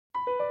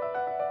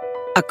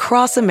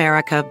Across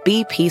America,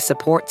 BP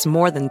supports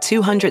more than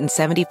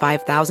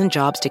 275,000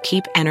 jobs to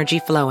keep energy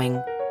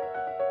flowing.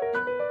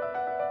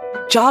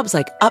 Jobs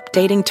like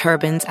updating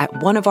turbines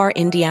at one of our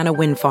Indiana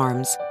wind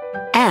farms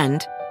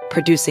and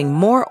producing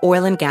more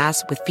oil and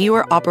gas with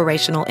fewer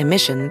operational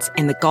emissions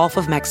in the Gulf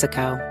of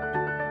Mexico.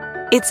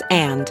 It's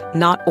and,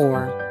 not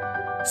or.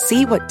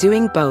 See what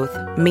doing both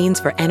means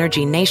for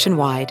energy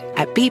nationwide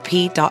at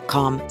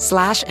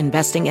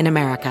bp.com/investing in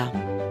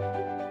America.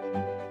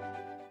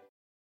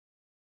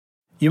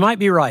 You might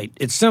be right.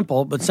 It's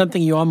simple, but something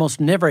you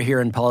almost never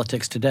hear in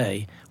politics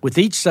today, with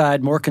each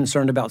side more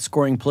concerned about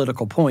scoring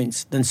political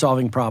points than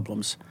solving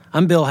problems.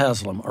 I'm Bill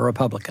Haslam, a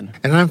Republican.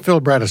 And I'm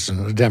Phil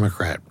Bredesen, a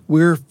Democrat.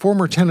 We're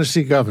former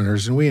Tennessee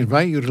governors, and we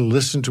invite you to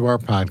listen to our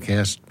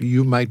podcast,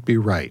 You Might Be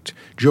Right.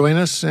 Join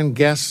us and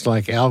guests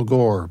like Al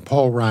Gore,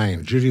 Paul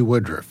Ryan, Judy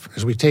Woodruff,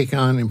 as we take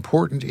on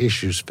important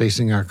issues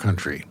facing our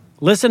country.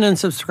 Listen and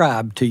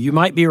subscribe to You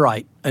Might Be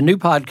Right, a new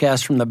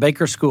podcast from the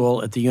Baker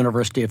School at the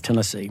University of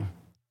Tennessee.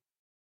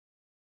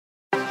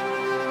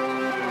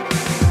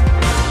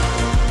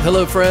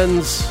 Hello,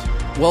 friends.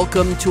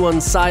 Welcome to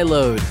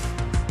Unsiloed,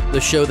 the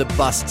show that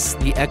busts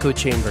the echo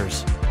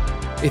chambers.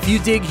 If you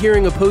dig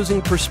hearing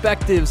opposing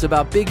perspectives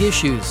about big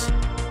issues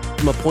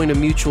from a point of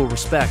mutual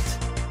respect,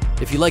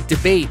 if you like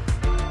debate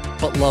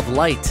but love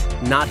light,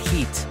 not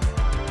heat,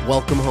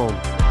 welcome home.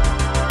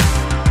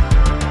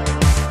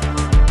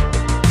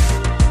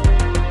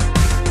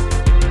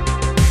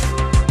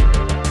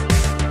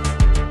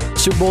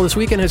 Super Bowl this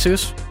weekend,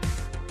 Jesus.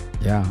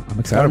 Yeah, I'm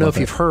excited. I don't know if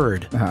you've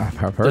heard. I've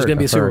heard. There's going to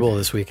be a Super Bowl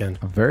this weekend.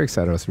 I'm very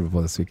excited about Super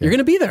Bowl this weekend. You're going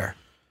to be there.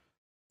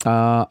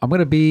 I'm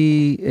going to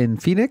be in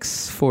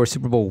Phoenix for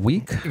Super Bowl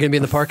week. You're going to be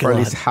in the parking lot. At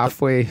least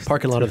halfway.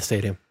 Parking lot of the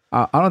stadium.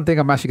 I don't think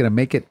I'm actually going to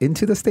make it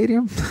into the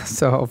stadium.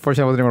 So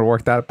unfortunately, I wasn't able to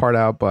work that part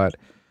out, but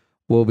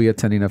we'll be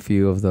attending a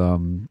few of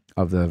the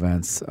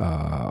events.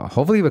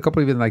 Hopefully a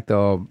couple even like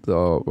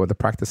the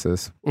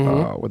practices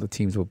where the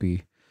teams will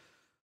be,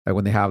 like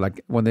when they have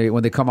when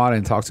they come out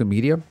and talk to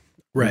media.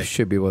 Right, we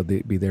should be able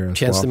to be there as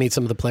Chance well. to meet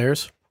some of the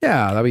players.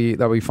 Yeah,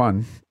 that'll be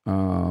fun.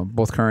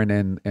 Both current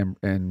and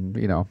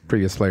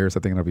previous players. I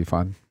think it'll be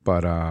fun.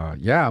 But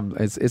yeah,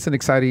 it's an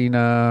exciting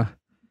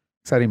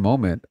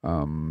moment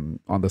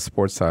on the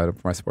sports side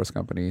of my sports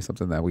company.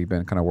 Something that we've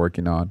been kind of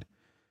working on,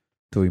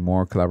 doing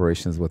more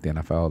collaborations with the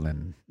NFL,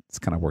 and it's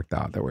kind of worked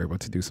out that we're able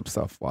to do some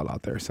stuff while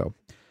out there. So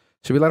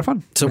should be a lot of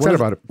fun. So I'm excited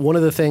about it. One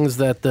of the things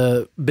that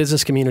the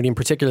business community in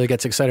particular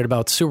gets excited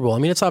about the Super Bowl. I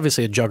mean, it's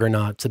obviously a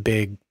juggernaut. It's a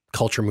big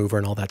culture mover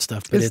and all that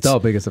stuff. But it's the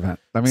biggest event.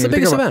 I mean, it's the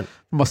biggest event.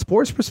 From a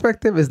sports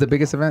perspective, is the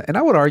biggest event. And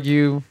I would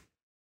argue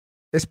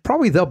it's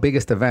probably the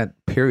biggest event,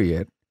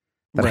 period,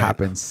 that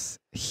happens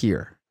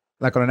here,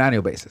 like on an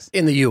annual basis.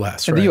 In the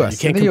U.S., In the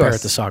U.S. You can't compare it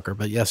to soccer,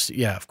 but yes,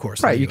 yeah, of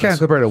course. Right, you can't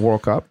compare it to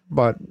World Cup,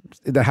 but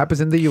that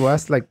happens in the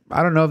U.S. Like,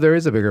 I don't know if there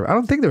is a bigger, I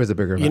don't think there is a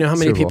bigger event. You know how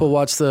many people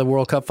watched the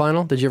World Cup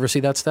final? Did you ever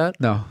see that stat?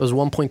 No. It was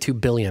 1.2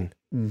 billion.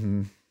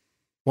 Mm-hmm.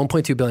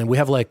 1.2 billion. We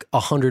have like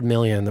 100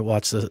 million that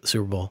watch the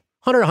Super Bowl.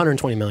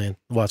 120 million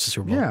watch the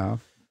Super Bowl. Yeah.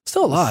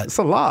 Still a lot. It's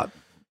a lot.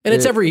 And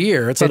it's every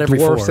year. It's not every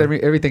dwarfs four.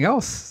 Everything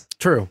else.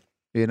 True.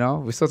 You know,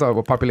 we still have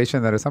a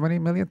population that is how many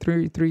million?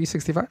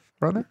 365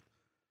 around there?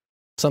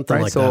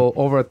 Something like that. So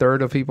over a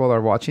third of people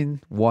are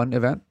watching one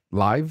event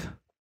live.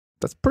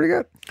 That's pretty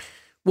good.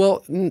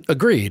 Well,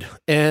 agreed.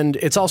 And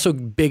it's also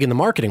big in the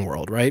marketing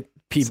world, right?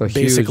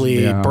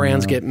 Basically,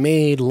 brands get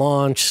made,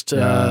 launched,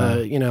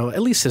 at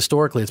least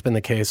historically it's been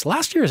the case.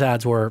 Last year's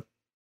ads were,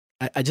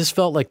 I just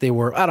felt like they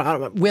were,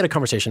 we had a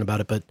conversation about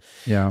it, but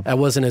I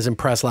wasn't as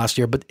impressed last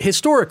year. But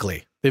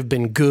historically, they've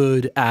been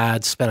good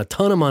ads, spent a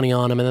ton of money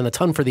on them, and then a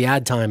ton for the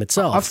ad time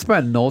itself. I've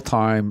spent no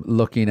time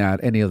looking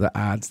at any of the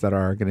ads that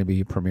are going to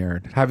be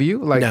premiered. Have you?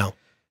 No.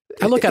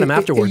 I look at them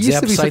afterwards. It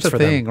used to be such a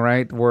thing,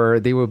 right?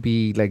 Where they would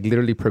be like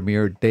literally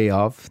premiered day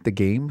of the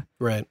game.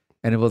 Right.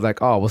 And it was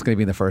like, oh, what's going to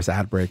be in the first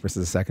ad break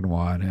versus the second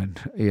one? And,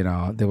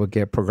 they would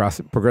get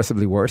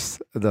progressively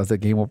worse as the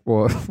game will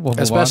move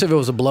Especially on. if it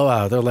was a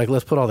blowout. They're like,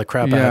 let's put all the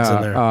crap ads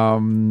in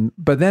there.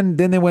 But then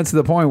they went to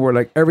the point where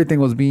like everything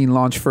was being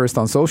launched first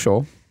on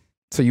social.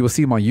 So you will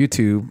see them on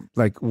YouTube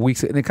like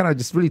weeks. And it kind of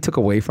just really took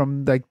away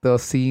from like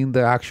seeing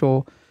the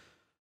actual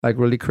like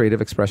really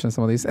creative expression,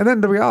 some of these. And then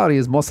the reality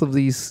is most of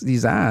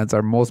these ads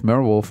are most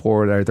memorable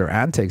for their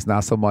antics,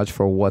 not so much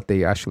for what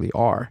they actually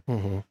are,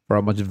 for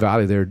how much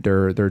value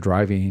they're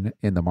driving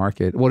in the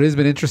market. What has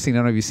been interesting, I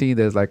don't know if you've seen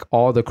this, like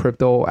all the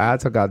crypto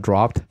ads have got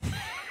dropped.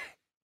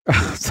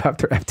 So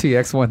after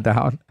FTX went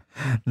down,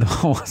 no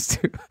one wants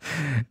to.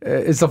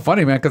 It's so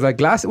funny, man, because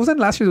like wasn't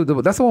last year,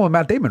 that's the one with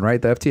Matt Damon,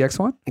 right? The FTX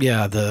one?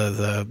 Yeah,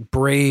 the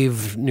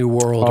Brave New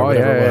World or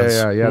whatever it was.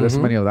 Yeah. There's so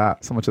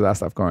much of that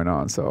stuff going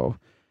on. So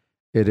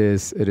it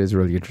is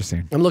really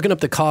interesting. I'm looking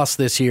up the cost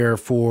this year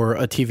for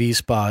a TV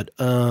spot.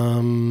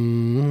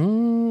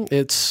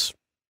 It's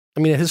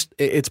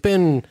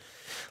been,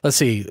 let's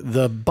see,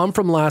 the bump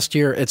from last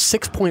year, it's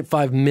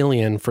 $6.5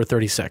 million for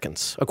 30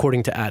 seconds,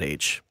 according to Ad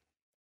Age.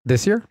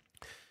 This year?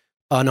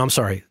 No, I'm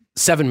sorry.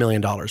 $7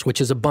 million,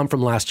 which is a bump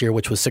from last year,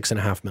 which was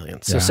 $6.5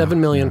 million. So $7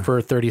 million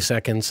for 30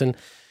 seconds. And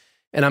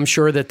And I'm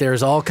sure that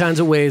there's all kinds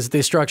of ways that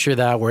they structure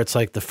that where it's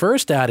like the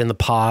first ad in the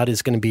pod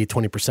is going to be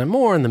 20%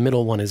 more and the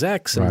middle one is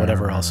X and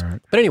whatever else. Right.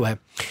 But anyway,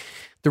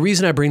 the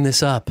reason I bring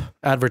this up,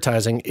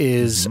 advertising,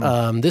 is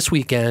this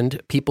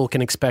weekend, people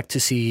can expect to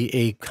see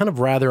a kind of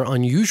rather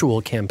unusual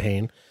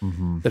campaign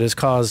that has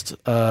caused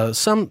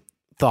some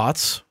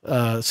thoughts,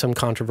 some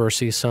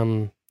controversy,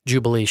 some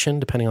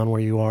jubilation, depending on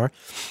where you are.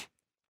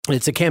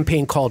 It's a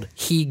campaign called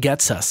He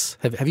Gets Us.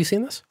 Have you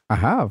seen this? I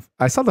have.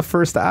 I saw the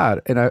first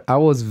ad, and I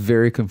was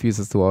very confused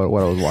as to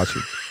what I was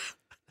watching.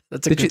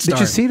 That's a good start.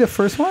 Did you see the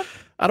first one?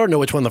 I don't know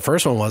which one the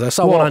first one was. I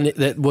saw one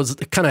that was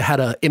kind of had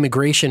an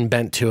immigration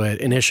bent to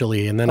it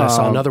initially, and then I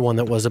saw another one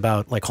that was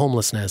about like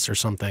homelessness or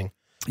something.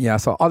 Yeah,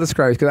 so I'll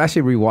describe it because I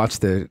actually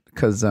rewatched it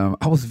because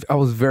I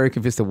was very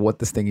confused of what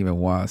this thing even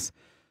was.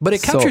 But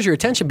it captures your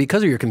attention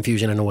because of your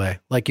confusion in a way.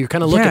 Like you're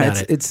kind of looking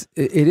at it.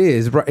 It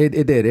is.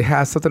 It did. It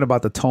has something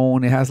about the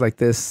tone. It has like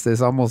this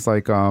almost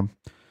like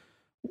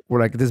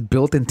this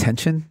built-in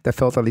tension that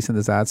felt at least in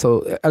this ad.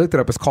 So I looked it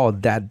up. It's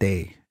called That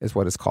Day is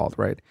what it's called,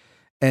 right?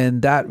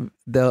 And that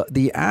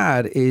the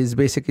ad is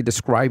basically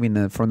describing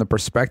it from the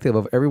perspective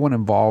of everyone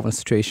involved in a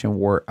situation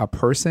where a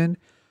person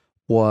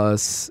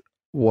was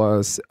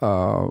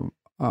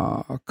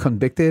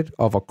convicted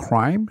of a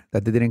crime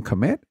that they didn't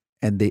commit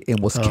and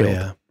was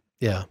killed.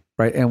 Yeah.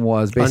 Right. And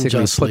was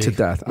basically put to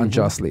death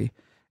unjustly.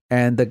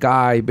 And the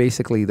guy,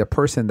 basically the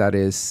person that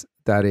is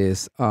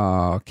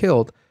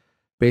killed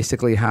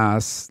basically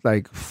has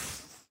like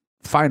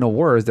final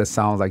words that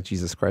sound like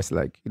Jesus Christ,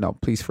 like, Lord,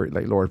 please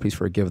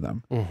forgive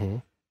them.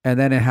 And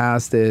then it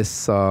has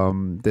this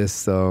kind of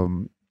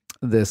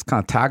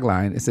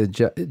tagline. It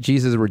said,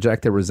 Jesus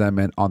rejected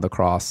resentment on the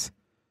cross.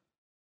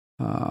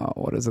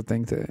 What is the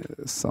thing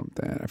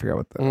something? I forgot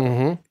what the,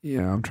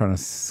 I'm trying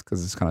to,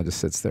 because it kind of just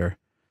sits there.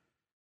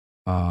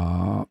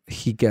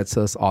 He gets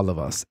us, all of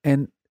us.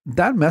 And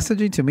that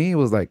messaging to me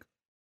was like,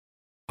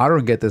 I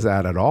don't get this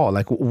ad at all.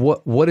 Like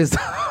what is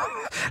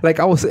like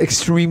I was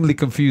extremely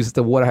confused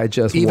at what I had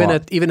just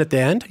watched. Even at the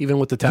end, even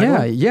with the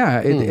tagline?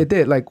 It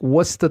did. Like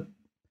what's the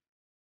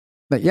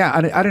I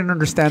didn't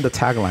understand the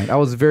tagline. I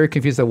was very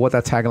confused at what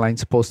that tagline is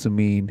supposed to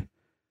mean.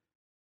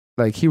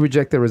 Like he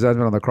rejected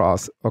resentment on the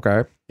cross.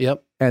 Okay.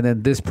 Yep. And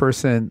then this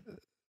person,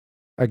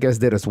 I guess,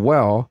 did as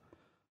well.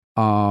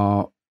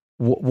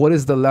 What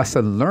is the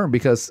lesson learned?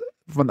 Because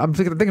I'm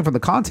thinking from the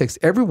context,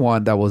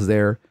 everyone that was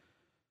there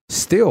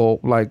still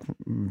like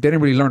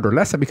didn't really learn their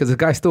lesson because the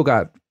guy still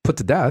got put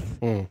to death.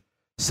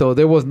 So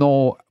there was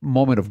no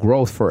moment of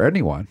growth for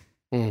anyone,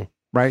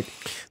 right?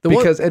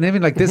 And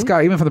even like this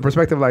guy, even from the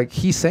perspective, like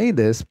he's saying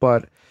this,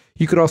 but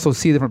you could also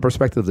see the different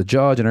perspective of the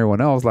judge and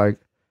everyone else, like,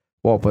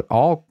 well, but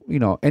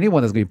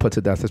anyone that's going to be put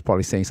to death is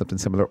probably saying something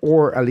similar,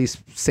 or at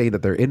least saying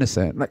that they're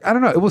innocent. Like, I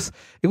don't know.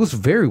 It was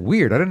very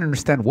weird. I didn't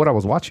understand what I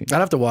was watching. I'd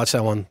have to watch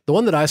that one. The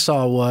one that I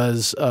saw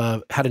was,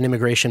 had an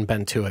immigration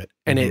bent to it,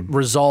 and it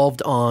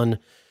resolved on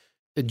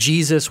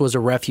Jesus was a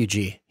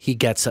refugee. He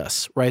gets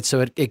us, right?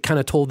 So it kind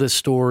of told this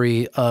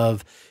story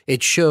of,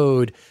 it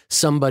showed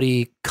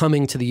somebody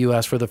coming to the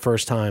U.S. for the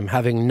first time,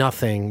 having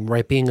nothing,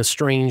 right? Being a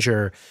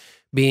stranger,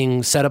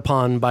 being set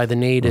upon by the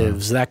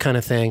natives, that kind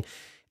of thing.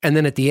 And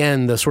then at the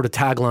end, the sort of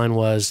tagline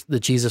was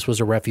that Jesus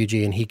was a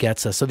refugee and he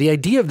gets us. So the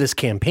idea of this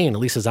campaign, at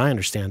least as I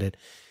understand it,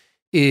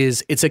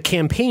 is it's a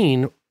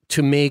campaign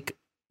to make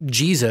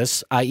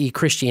Jesus, i.e.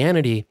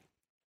 Christianity,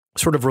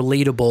 sort of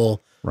relatable,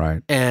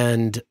 right,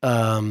 and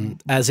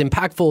as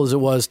impactful as it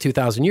was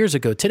 2,000 years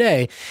ago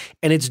today.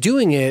 And it's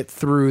doing it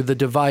through the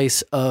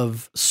device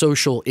of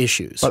social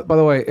issues. But by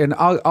the way, and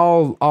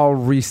I'll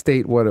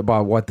restate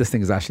what this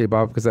thing is actually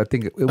about, because I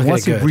think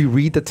once you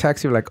reread the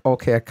text, you're like,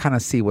 okay, I kind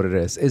of see what it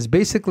is. It's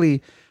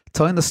basically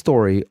telling the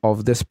story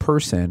of this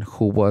person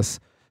who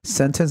was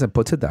sentenced and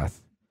put to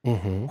death,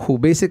 who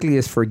basically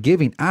is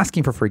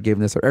asking for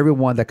forgiveness of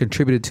everyone that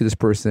contributed to this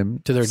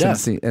person to their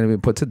death and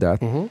been put to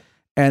death.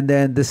 And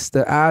then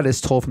the ad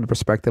is told from the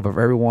perspective of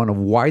everyone of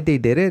why they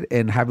did it,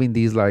 and having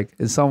these, like,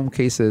 in some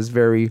cases,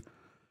 very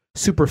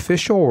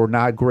superficial or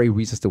not great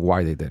reasons to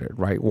why they did it,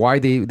 right? Why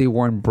they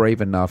weren't brave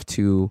enough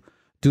to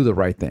do the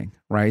right thing,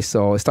 right?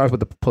 So it starts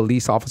with the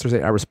police officer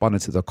saying, I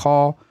responded to the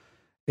call.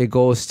 It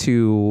goes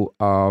to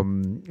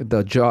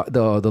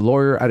the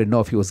lawyer. I didn't know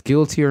if he was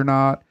guilty or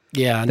not.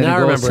 Yeah, now I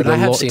remember it. I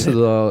have seen it.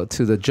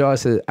 To the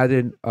judge, I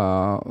didn't...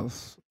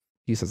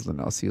 he says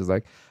something else. He was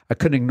like, I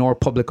couldn't ignore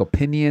public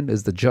opinion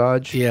as the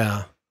judge.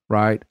 Yeah.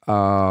 Right.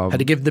 Had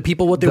to give the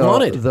people what they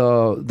wanted.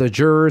 The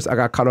jurors, I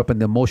got caught up in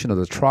the emotion of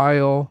the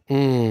trial.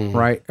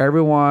 Right.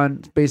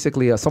 Everyone,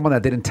 basically, someone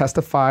that didn't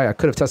testify. I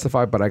could have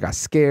testified, but I got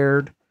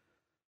scared.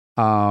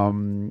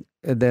 And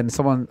then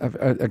someone,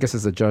 I guess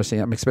it's the judge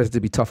saying, I'm expected to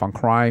be tough on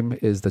crime,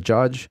 is the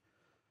judge.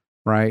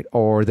 Right.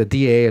 Or the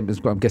DA,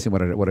 I'm guessing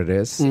what it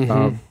is.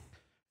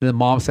 The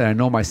mom said, I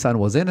know my son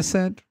was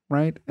innocent.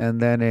 Right.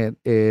 And then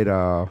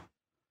I'll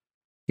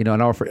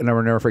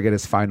never forget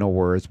his final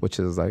words, which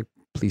is like,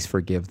 please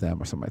forgive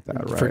them or something like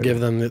that, right?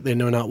 Forgive them that they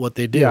know not what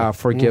they do. Yeah,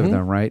 forgive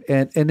them, right?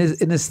 And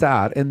it's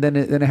that. And then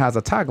it has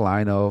a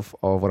tagline of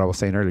what I was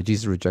saying earlier,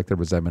 Jesus rejected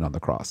resentment on the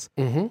cross.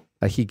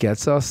 Like he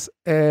gets us.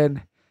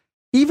 And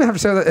even have to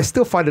say that, I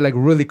still find it like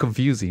really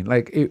confusing.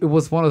 Like it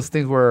was one of those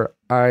things where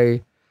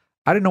I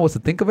didn't know what to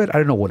think of it. I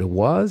didn't know what it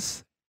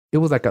was. It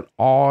was like an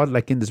odd,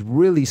 like in this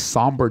really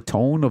somber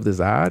tone of this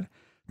ad,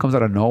 comes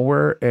out of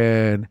nowhere.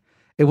 And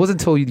it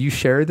wasn't until you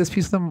shared this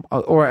piece of them,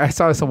 or I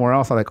saw it somewhere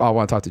else. I'm like, oh, I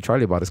want to talk to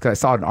Charlie about this because I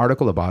saw an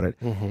article about it.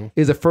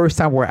 It's the first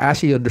time where I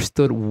actually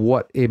understood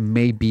what it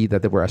may be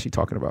that they were actually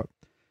talking about.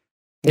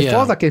 It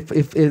feels like if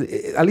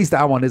at least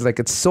that one is like,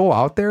 it's so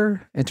out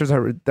there in terms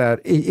of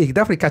that it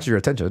definitely catches your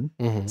attention.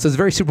 So it's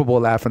very Super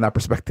Bowl ad from that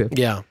perspective.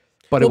 Yeah.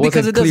 But it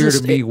wasn't clear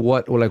to me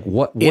what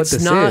this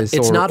is.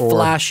 It's not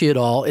flashy at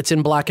all. It's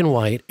in black and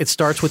white. It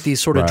starts with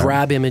these sort of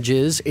drab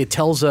images. It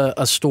tells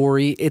a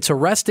story. It's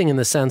arresting in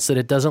the sense that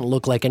it doesn't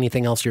look like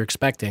anything else you're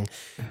expecting,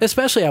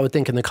 especially I would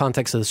think in the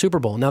context of the Super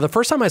Bowl. Now, the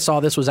first time I saw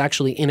this was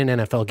actually in an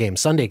NFL game,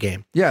 Sunday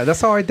game. Yeah,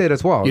 that's how I did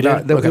as well. You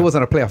did? Okay. It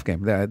wasn't a playoff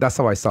game. That's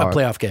how I saw it. A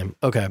playoff game.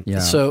 Okay. Yeah.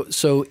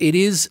 So it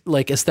is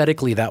like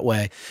aesthetically that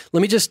way.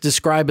 Let me just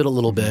describe it a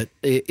little bit.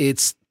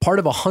 It's part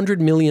of a $100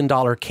 million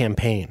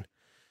campaign.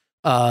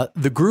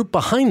 The group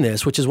behind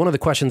this, which is one of the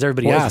questions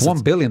everybody asks.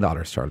 It's $1 billion,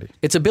 Charlie.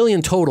 It's $1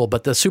 billion total,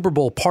 but the Super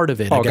Bowl part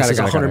of it, I guess, is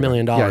 $100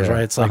 million,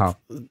 right? It's like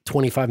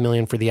 $25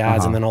 million for the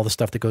ads and then all the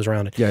stuff that goes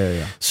around it.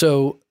 Yeah.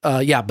 So,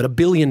 but $1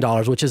 billion,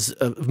 which is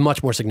a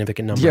much more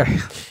significant number.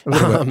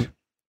 Yeah.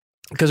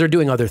 Because they're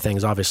doing other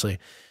things, obviously.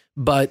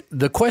 But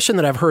the question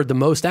that I've heard the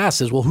most asked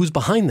is, well, who's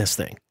behind this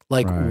thing?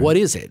 Like, what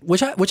is it?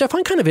 Which I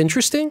find kind of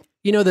interesting,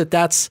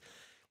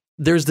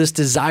 there's this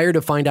desire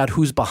to find out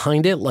who's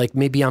behind it. Like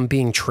maybe I'm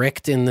being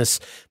tricked and this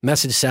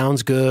message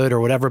sounds good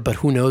or whatever, but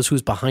who knows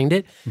who's behind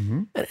it?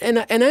 And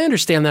I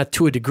understand that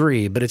to a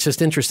degree, but it's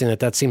just interesting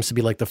that seems to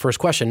be like the first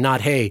question,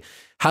 not, hey,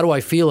 how do I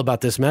feel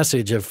about this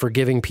message of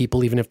forgiving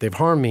people even if they've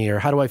harmed me? Or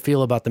how do I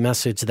feel about the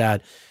message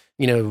that,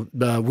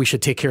 we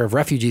should take care of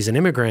refugees and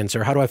immigrants?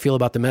 Or how do I feel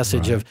about the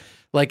message of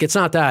like, it's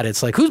not that,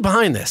 it's like, who's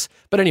behind this?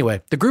 But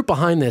anyway, the group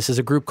behind this is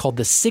a group called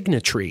the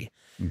Signatory.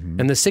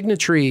 And the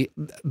Signatory,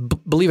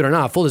 believe it or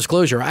not, full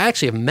disclosure, I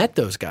actually have met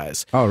those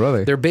guys. Oh,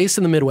 really? They're based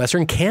in the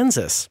Midwestern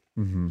Kansas.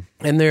 And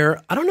they're,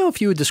 I don't know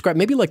if you would describe,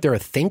 maybe like they're a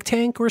think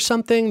tank or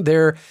something.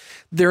 They're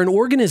an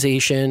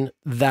organization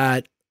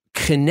that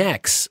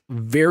connects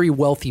very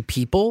wealthy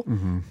people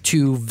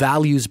to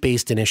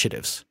values-based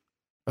initiatives.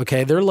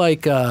 Okay, they're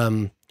like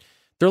if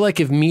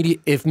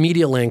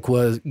MediaLink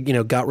was,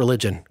 got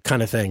religion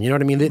kind of thing. You know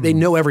what I mean? They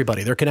know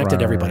everybody. They're connected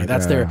to everybody.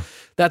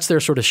 That's their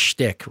sort of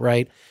shtick,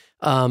 right?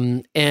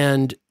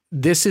 And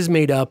this is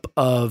made up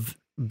of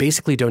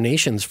basically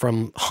donations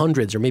from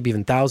hundreds or maybe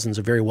even thousands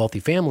of very wealthy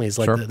families.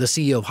 Like the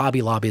CEO of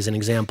Hobby Lobby is an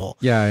example.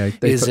 Yeah.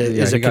 Is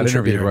a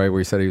contributor, right?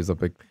 Where he said he was a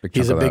big chunk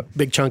He's of a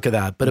big chunk of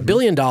that. But $1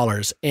 billion.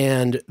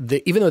 And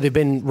even though they've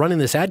been running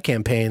this ad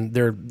campaign,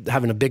 they're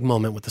having a big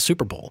moment with the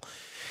Super Bowl.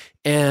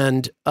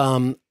 And,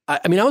 I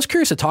was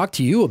curious to talk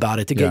to you about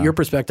it, to get your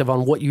perspective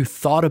on what you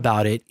thought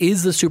about it.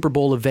 Is the Super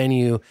Bowl a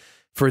venue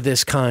for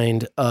this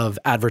kind of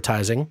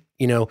advertising?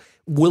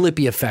 Will it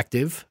be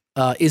effective?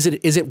 Is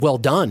it well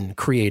done,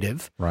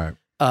 creative? Right.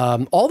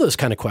 All those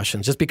kind of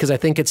questions, just because I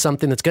think it's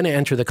something that's going to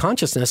enter the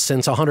consciousness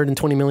since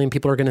 120 million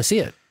people are going to see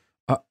it.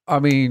 I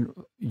think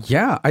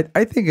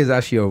it's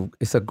actually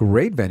it's a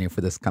great venue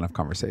for this kind of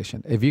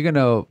conversation. If you're going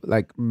to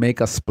like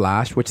make a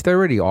splash, which they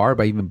already are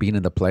by even being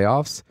in the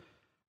playoffs,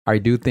 I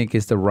do think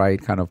it's the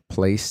right kind of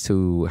place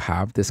to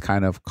have this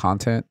kind of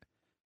content.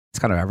 It's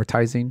kind of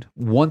advertising.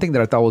 One thing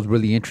that I thought was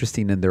really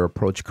interesting in their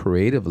approach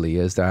creatively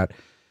is that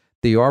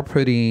they are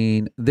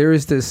there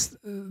is this,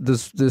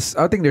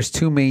 I think there's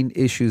two main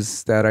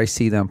issues that I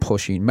see them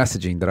pushing,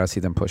 messaging that I see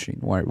them pushing.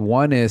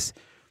 One is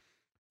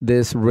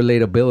this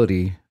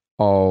relatability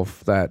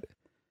of that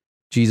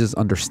Jesus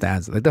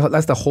understands. Like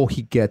that's the whole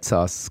he gets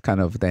us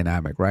kind of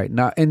dynamic, right?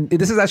 Now, and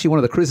this is actually one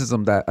of the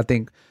criticism that I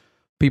think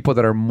people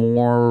that are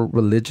more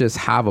religious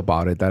have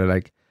about it, that are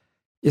like,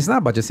 it's not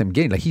about just him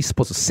getting, like he's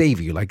supposed to save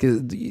you. Like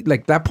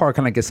that part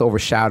kind of gets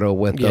overshadowed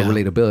with the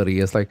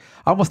relatability. It's like,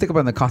 I almost think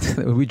about in the content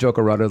that we joke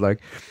around it, like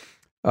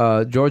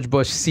George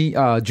Bush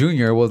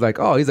Jr. was like,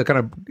 oh, he's the kind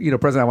of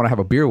president I want to have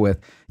a beer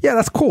with. Yeah,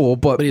 that's cool,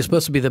 but he's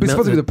supposed to be the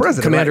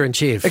president, commander in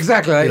chief.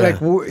 Exactly.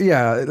 Like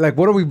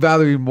what are we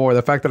valuing more?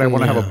 The fact that I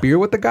want to have a beer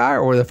with the guy,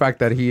 or the fact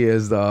that he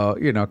is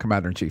the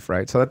commander in chief,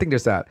 right? So I think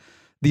there's that.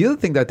 The other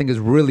thing that I think is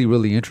really,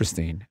 really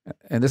interesting,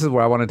 and this is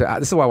why I wanted to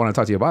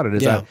talk to you about it,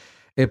 is that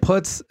it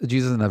puts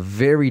Jesus in a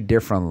very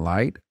different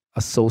light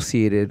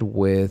associated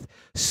with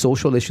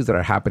social issues that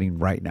are happening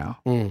right now.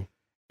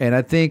 And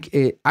I think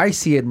I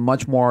see it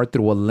much more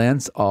through a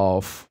lens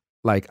of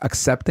like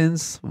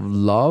acceptance,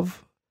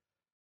 love,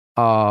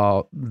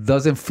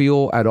 doesn't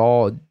feel at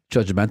all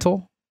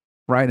judgmental,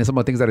 right? And some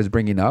of the things that it's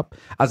bringing up.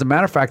 As a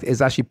matter of fact,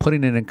 it's actually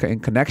putting it in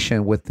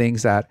connection with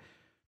things that,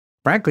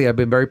 frankly, have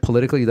been very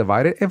politically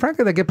divided. And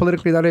frankly, they get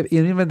politically divided,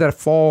 and even that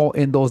fall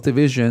in those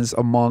divisions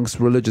amongst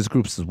religious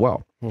groups as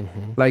well.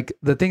 Like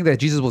the thing that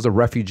Jesus was a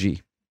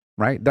refugee,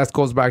 right? That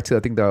goes back to, I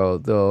think,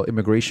 the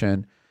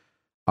immigration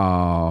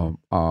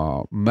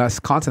mess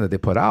content that they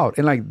put out.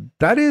 And like,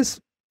 that's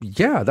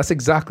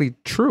exactly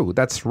true.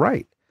 That's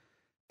right.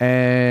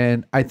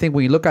 And I think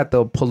when you look at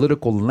the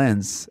political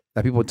lens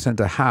that people tend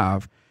to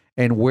have,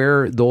 and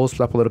where those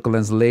political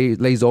lens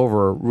lays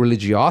over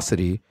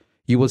religiosity,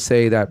 you would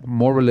say that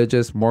more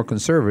religious, more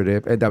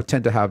conservative, and that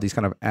tend to have these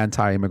kind of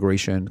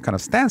anti-immigration kind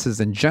of stances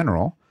in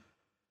general.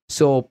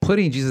 So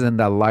putting Jesus in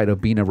that light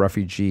of being a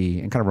refugee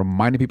and kind of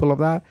reminding people of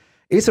that,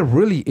 it's a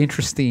really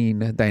interesting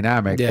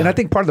dynamic. Yeah. And I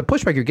think part of the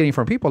pushback you're getting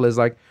from people is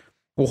like,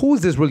 well, who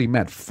is this really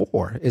meant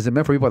for? Is it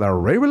meant for people that are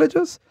already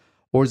religious,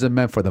 or is it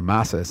meant for the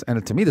masses?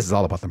 And to me, this is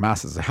all about the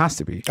masses. It has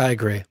to be. I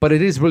agree. But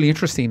it is really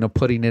interesting of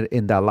putting it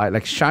in that light,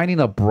 like shining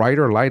a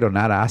brighter light on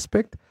that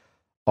aspect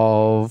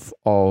of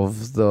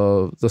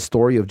the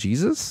story of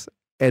Jesus,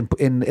 and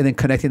then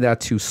connecting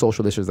that to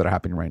social issues that are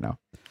happening right now.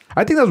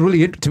 I think that was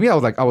really, to me, I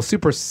was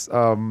super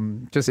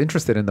just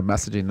interested in the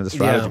messaging and the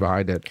strategy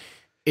behind it.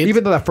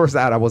 Even though that first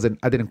ad,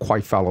 I didn't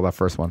quite follow that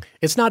first one.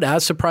 It's not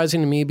as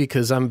surprising to me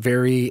because I'm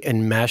very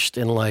enmeshed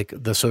in like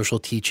the social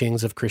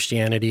teachings of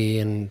Christianity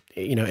and,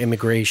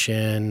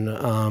 immigration,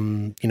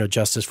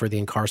 justice for the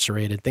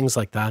incarcerated, things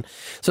like that.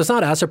 So it's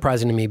not as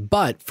surprising to me,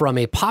 but from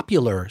a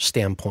popular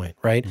standpoint,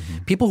 right?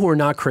 Mm-hmm. People who are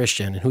not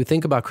Christian, who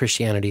think about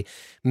Christianity,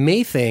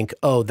 may think,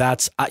 oh,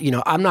 that's,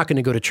 I'm not going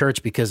to go to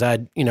church because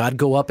I'd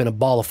go up in a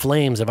ball of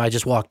flames if I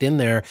just walked in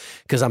there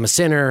because I'm a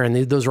sinner and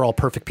those are all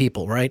perfect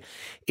people, right?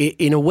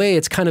 In a way,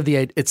 it's kind of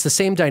it's the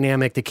same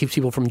dynamic that keeps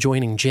people from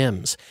joining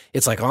gyms.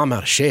 It's like, oh, I'm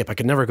out of shape. I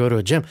could never go to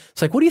a gym.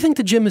 It's like, what do you think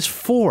the gym is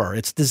for?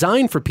 It's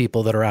designed for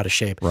people that are out of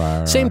shape.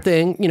 Right, same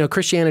thing,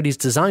 Christianity is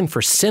designed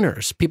for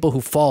sinners, people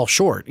who fall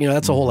short.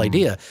 That's the whole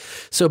idea.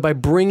 So by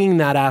bringing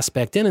that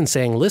aspect in and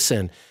saying,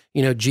 listen,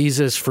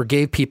 Jesus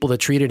forgave people that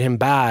treated him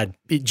bad.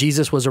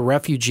 Jesus was a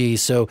refugee.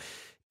 So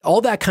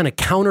all that kind of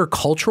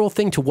countercultural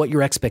thing to what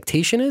your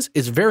expectation is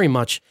very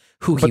much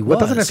who he was. But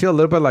doesn't it feel a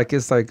little bit like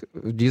it's like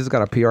Jesus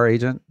got a PR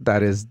agent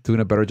that is doing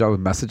a better job of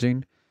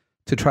messaging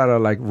to try to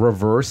like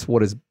reverse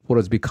what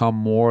has become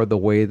more the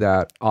way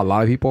that a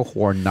lot of people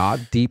who are not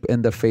deep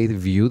in the faith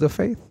view the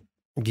faith?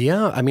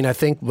 Yeah, I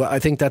think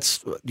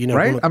that's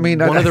right.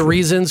 One of the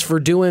reasons for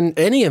doing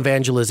any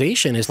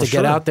evangelization is to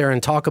get out there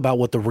and talk about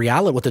what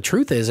the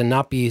truth is, and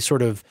not be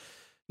sort of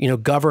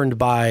governed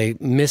by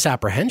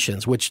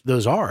misapprehensions, which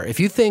those are. If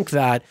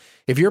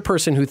you're a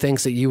person who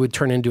thinks that you would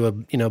turn into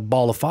a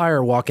ball of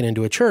fire walking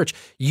into a church,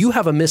 you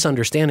have a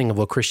misunderstanding of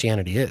what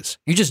Christianity is.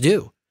 You just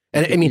do.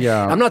 And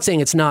I'm not saying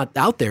it's not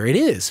out there. It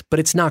is, but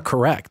it's not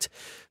correct.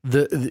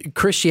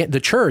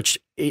 The church,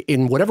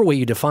 in whatever way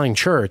you define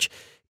church,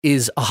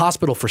 is a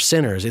hospital for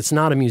sinners. It's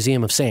not a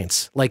museum of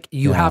saints. Like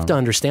you have to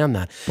understand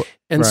that.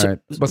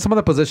 But some of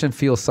the position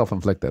feels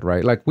self-inflicted,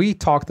 right? Like we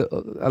talked at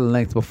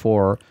length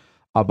before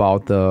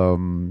about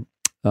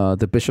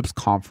the bishops'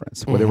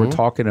 conference where they were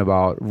talking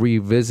about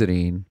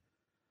revisiting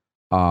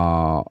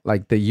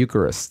like the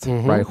Eucharist,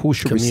 right? Who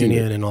should receive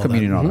it? And all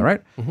communion that. And all that,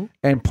 right? Mm-hmm.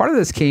 And part of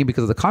this came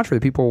because of the contrary.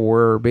 People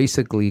were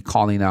basically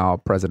calling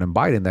out President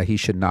Biden that he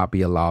should not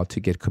be allowed to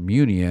get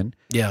communion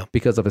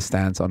because of his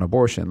stance on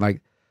abortion.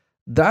 Like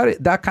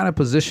that kind of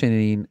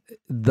positioning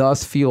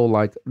does feel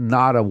like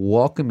not a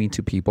welcoming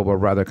to people, but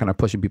rather kind of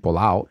pushing people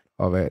out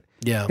of it.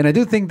 Yeah. And I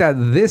do think that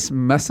this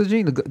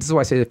messaging, this is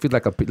why I say it feels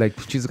like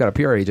she's got a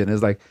PR agent,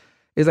 is like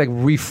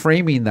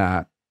reframing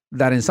that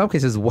in some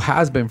cases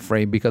has been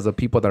framed because of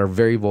people that are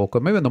very vocal,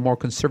 maybe on the more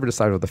conservative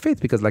side of the faith,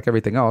 because like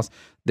everything else,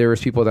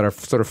 there's people that are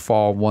sort of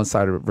fall one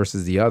side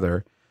versus the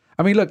other.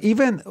 I mean, look,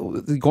 even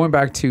going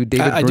back to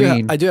David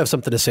Green. I do have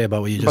something to say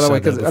about what you just said. By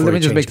the way, let me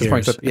just make this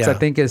point. I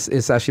think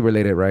it's actually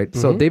related, right?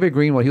 Mm-hmm. So David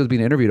Green, when he was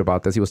being interviewed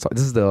about this,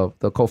 this is the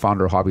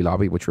co-founder of Hobby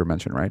Lobby, which we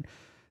mentioned, right?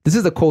 This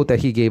is the quote that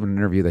he gave in an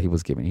interview that he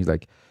was giving. He's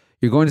like,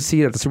 you're going to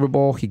see it at the Super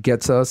Bowl. He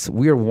gets us.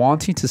 We are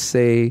wanting to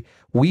say,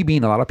 we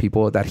being a lot of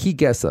people, that he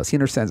gets us. He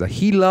understands that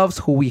he loves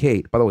who we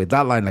hate. By the way,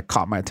 that line like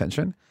caught my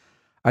attention.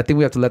 I think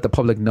we have to let the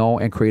public know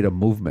and create a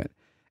movement.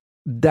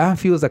 That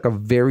feels like a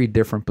very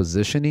different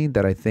positioning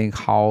that I think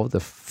how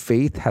the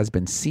faith has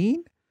been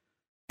seen.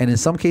 And in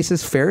some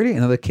cases fairly,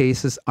 in other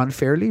cases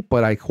unfairly.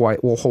 But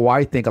how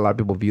I think a lot of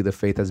people view the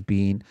faith as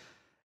being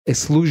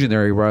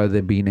exclusionary rather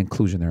than being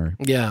inclusionary.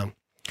 Yeah.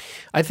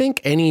 I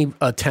think any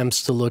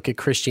attempts to look at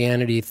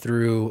Christianity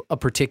through a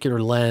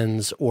particular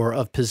lens or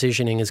of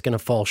positioning is going to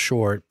fall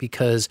short,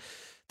 because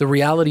the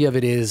reality of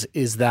it is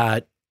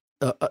that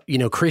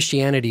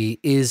Christianity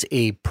is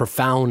a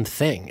profound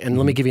thing. And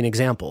let me give you an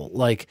example.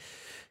 Like,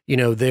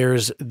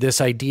 there's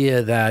this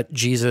idea that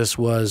Jesus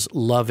was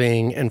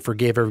loving and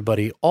forgave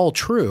everybody, all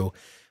true,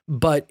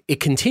 but it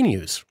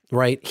continues,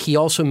 right? He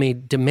also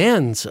made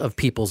demands of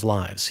people's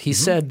lives. He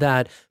said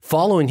that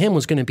following him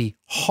was going to be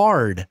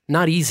hard,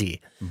 not easy,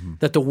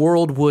 that the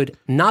world would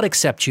not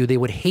accept you, they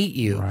would hate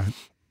you. Right.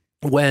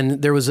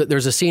 When there's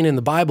a scene in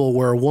the Bible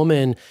where a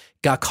woman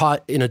got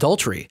caught in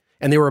adultery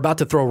and they were about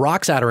to throw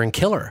rocks at her and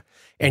kill her.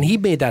 And he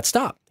made that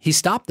stop. He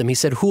stopped them. He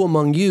said, who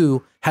among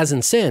you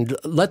hasn't sinned?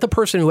 Let the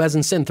person who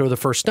hasn't sinned throw the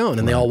first stone.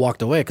 And they all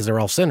walked away because they're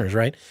all sinners,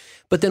 right?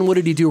 But then what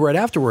did he do right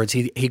afterwards?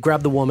 He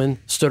grabbed the woman,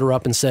 stood her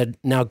up and said,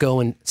 now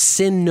go and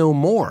sin no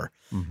more,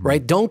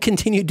 right? Don't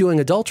continue doing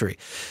adultery.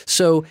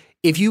 So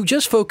If you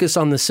just focus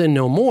on the sin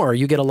no more,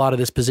 you get a lot of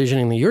this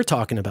positioning that you're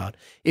talking about.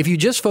 If you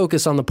just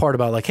focus on the part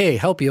about like, hey,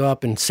 help you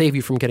up and save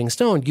you from getting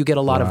stoned, you get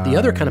a lot of the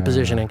other kind of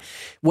positioning.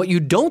 What you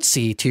don't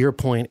see, to your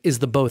point, is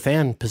the both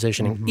and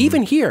positioning.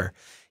 Even here,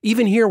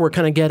 we're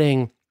kind of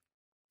getting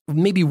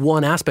maybe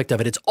one aspect of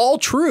it. It's all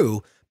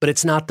true, but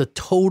it's not the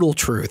total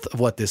truth of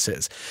what this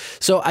is.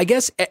 So I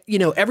guess,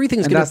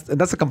 everything's going to...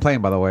 That's a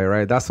complaint, by the way,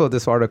 right? That's what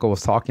this article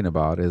was talking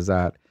about, is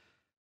that,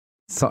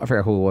 I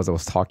forget who it was that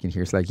was talking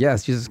here. It's like,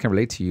 yes, Jesus can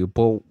relate to you,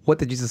 but what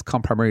did Jesus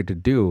come primarily to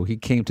do? He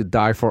came to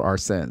die for our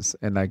sins.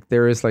 And like,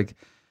 there is like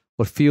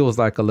what feels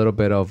like a little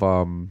bit of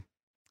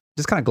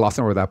just kind of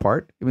glossing over that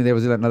part. I mean, there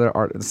was another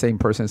the same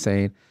person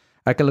saying,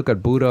 I can look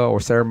at Buddha or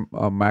Sarah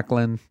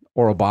Macklin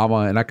or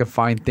Obama and I can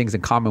find things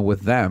in common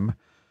with them,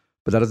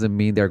 but that doesn't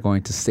mean they're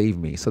going to save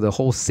me. So the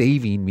whole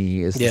saving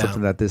me is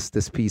something that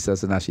this piece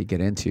doesn't actually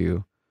get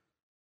into.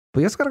 But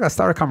you just gotta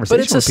start a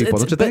conversation with people,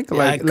 don't you think?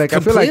 Like I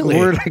feel like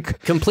we're like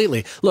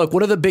completely. Look,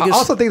 one of the biggest. I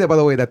also think that, by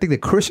the way, I think the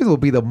Christians will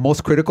be the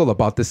most critical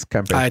about this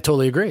campaign. I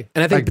totally agree,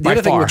 and I think the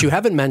other thing which you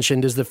haven't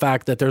mentioned is the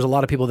fact that there's a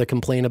lot of people that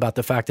complain about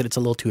the fact that it's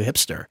a little too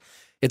hipster.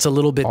 It's a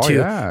little bit too, you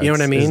know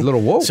what I mean? It's a little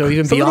woke. So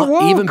even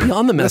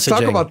beyond the messaging. Let's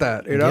talk about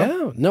that,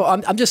 Yeah. No,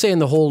 I'm just saying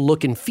the whole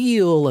look and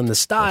feel and the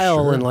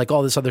style and like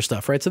all this other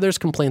stuff, right? So there's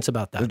complaints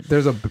about that.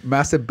 There's a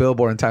massive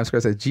billboard in Times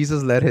Square that says,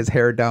 Jesus let his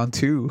hair down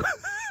too.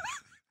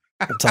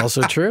 It's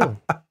also true.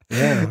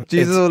 Yeah,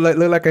 Jesus will look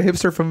like a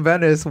hipster from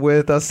Venice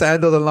with a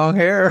sandal and long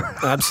hair.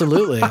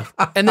 Absolutely.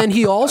 And then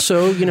he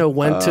also,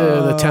 went to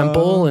the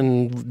temple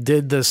and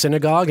did the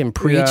synagogue and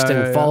preached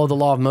and followed the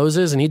law of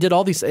Moses. And he did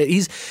all these.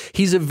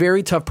 He's a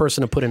very tough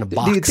person to put in a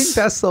box. Do you think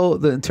that's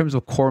in terms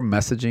of core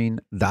messaging,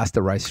 that's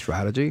the right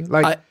strategy?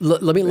 Like,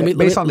 let me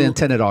based on the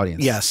intended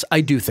audience. Yes,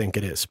 I do think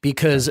it is,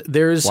 because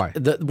there's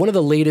one of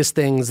the latest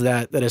things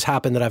that has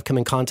happened that I've come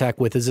in contact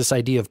with is this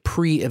idea of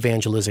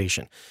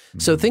pre-evangelization.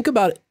 So think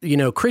about,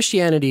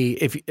 Christianity.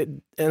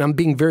 And I'm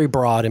being very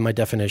broad in my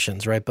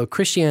definitions, right? But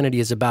Christianity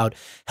is about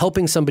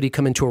helping somebody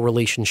come into a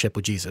relationship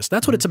with Jesus.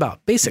 That's what it's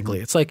about. Basically,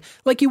 it's like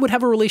you would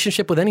have a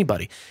relationship with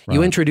anybody. Right.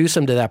 You introduce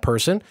them to that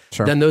person,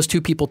 then those two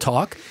people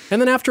talk,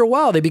 and then after a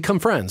while they become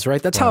friends,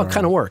 right? That's how it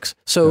kind of works.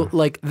 So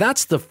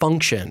that's the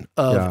function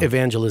of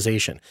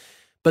evangelization.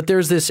 But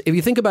there's this, if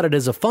you think about it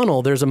as a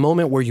funnel, there's a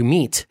moment where you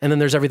meet and then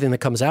there's everything that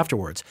comes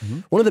afterwards.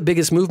 One of the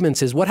biggest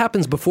movements is what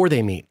happens before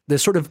they meet,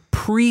 this sort of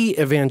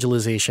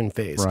pre-evangelization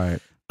phase. Right.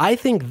 I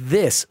think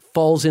this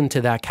falls into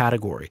that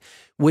category,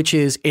 which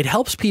is it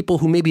helps people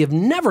who maybe have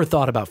never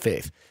thought about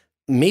faith,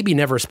 maybe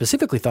never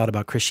specifically thought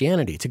about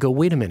Christianity, to go,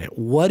 wait a minute,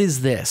 what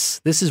is this?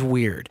 This is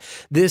weird.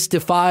 This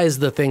defies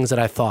the things that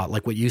I thought,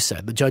 like what you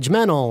said, the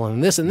judgmental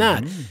and this and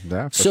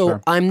that. So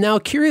I'm now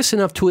curious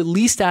enough to at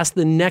least ask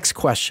the next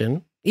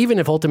question, even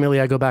if ultimately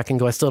I go back and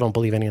go, I still don't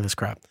believe any of this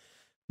crap.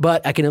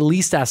 But I can at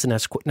least ask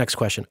the next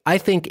question. I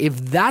think if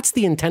that's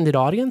the intended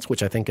audience,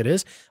 which I think it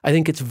is, I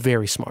think it's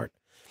very smart.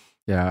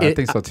 Yeah, I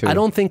think so too. I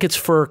don't think it's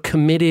for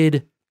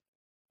committed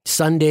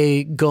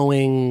Sunday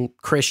going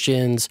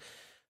Christians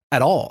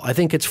at all. I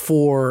think it's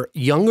for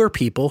younger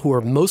people who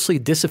are mostly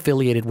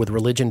disaffiliated with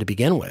religion to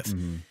begin with,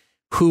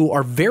 who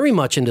are very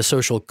much into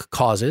social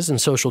causes and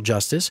social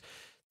justice,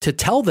 to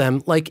tell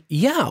them like,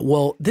 yeah,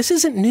 well, this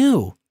isn't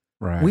new.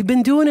 Right. We've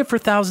been doing it for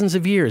thousands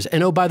of years.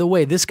 And oh, by the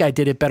way, this guy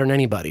did it better than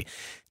anybody.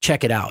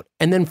 Check it out.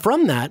 And then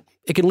from that,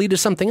 it can lead to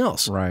something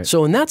else. Right.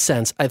 So in that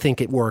sense, I think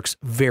it works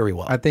very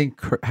well. I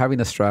think having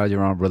a strategy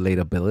around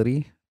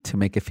relatability to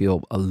make it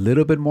feel a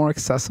little bit more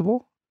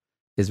accessible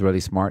is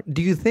really smart.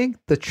 Do you think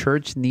the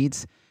church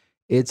needs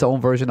its own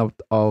version of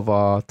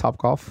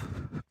Topgolf?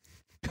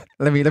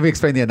 Let me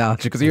explain the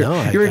analogy, because you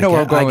already know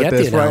where I'm going with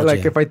this, right?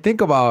 Like if I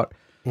think about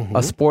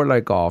a sport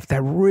like golf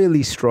that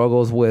really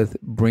struggles with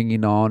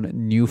bringing on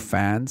new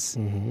fans,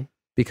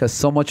 because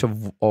so much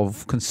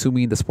of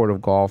consuming the sport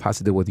of golf has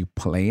to do with you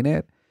playing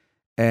it.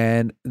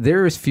 And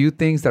there's few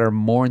things that are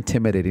more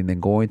intimidating than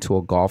going to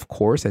a golf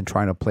course and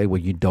trying to play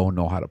what you don't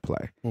know how to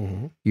play.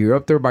 You're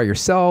up there by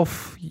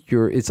yourself.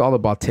 It's all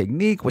about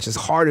technique, which is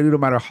hard to do no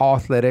matter how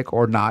athletic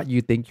or not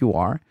you think you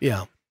are.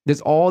 Yeah.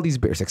 There's all these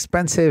barriers. It's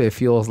expensive. It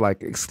feels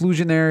like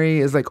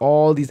exclusionary. It's like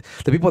all these,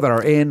 the people that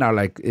are in are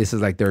like, this is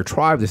like their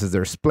tribe. This is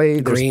their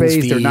space.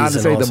 They're not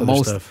necessarily the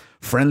most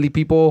friendly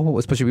people,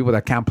 especially people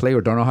that can't play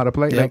or don't know how to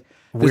play. Like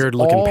weird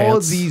looking all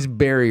pants. These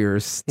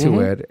barriers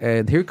to it.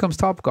 And here comes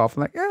Topgolf.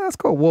 I'm like, yeah, that's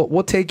cool.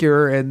 We'll take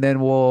your, and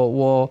then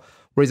we'll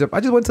raise up. I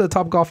just went to the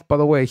Topgolf, by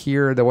the way,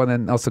 here, the one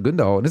in El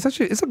Segundo, and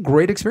it's a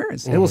great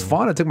experience. It was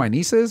fun. I took my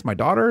nieces, my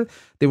daughter.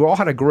 They all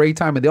had a great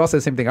time, and they all said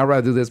the same thing. I'd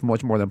rather do this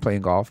much more than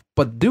playing golf.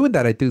 But doing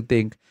that, I do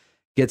think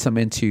gets them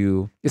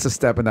into, it's a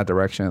step in that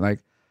direction. Like,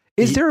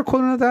 is there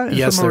equivalent of that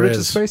in some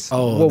religious space?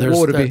 Oh, what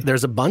would it be?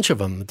 There's a bunch of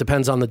them. It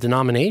depends on the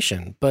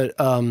denomination. But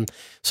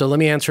so let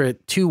me answer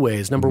it two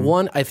ways. Number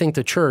one, I think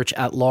the church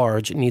at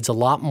large needs a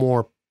lot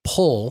more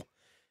pull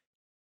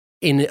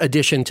in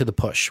addition to the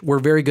push. We're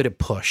very good at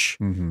push,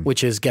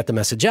 which is get the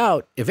message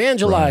out,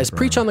 evangelize,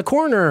 preach on the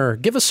corner,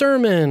 give a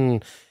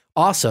sermon.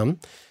 Awesome.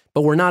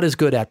 But we're not as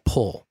good at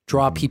pull,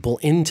 draw people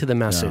into the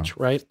message,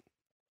 right?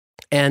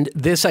 And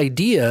this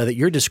idea that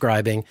you're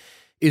describing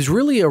is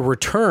really a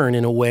return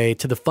in a way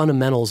to the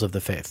fundamentals of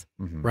the faith,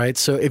 right?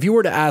 So if you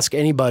were to ask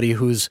anybody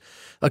who's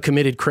a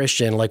committed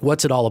Christian, like,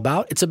 what's it all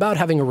about? It's about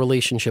having a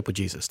relationship with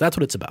Jesus. That's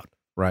what it's about.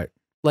 Right.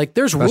 Like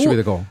there's that should be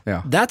the goal.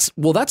 Yeah. That's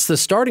the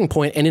starting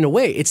point, and in a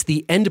way, it's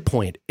the end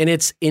point. And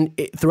it's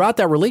throughout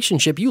that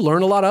relationship, you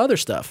learn a lot of other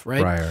stuff,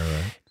 right?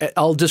 Right.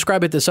 I'll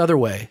describe it this other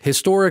way.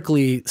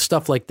 Historically,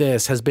 stuff like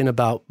this has been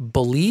about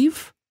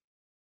behave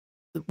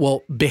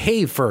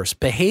first.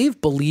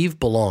 Behave, believe,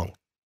 belong,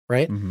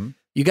 right?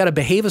 You got to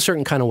behave a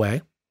certain kind of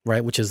way,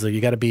 right? Which is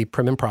you got to be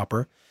prim and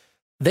proper.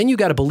 Then you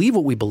got to believe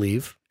what we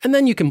believe, and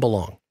then you can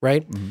belong,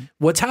 right?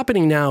 What's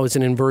happening now is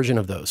an inversion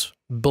of those.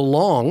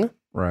 Belong.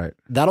 Right.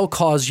 That'll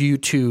cause you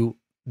to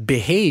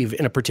behave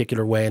in a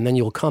particular way, and then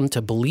you'll come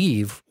to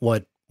believe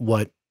what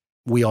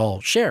we all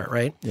share,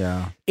 right?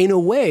 Yeah. In a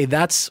way,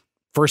 that's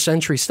first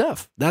century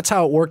stuff. That's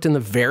how it worked in the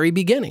very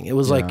beginning. It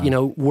was like,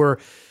 the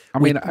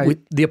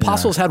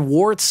apostles had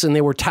warts, and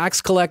they were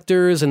tax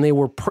collectors, and they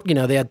were,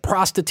 they had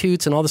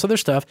prostitutes and all this other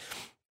stuff.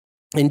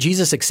 And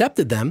Jesus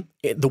accepted them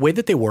the way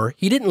that they were.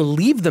 He didn't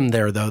leave them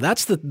there, though.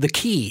 That's the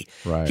key.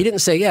 Right. He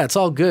didn't say, yeah, it's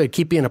all good,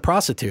 keep being a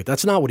prostitute.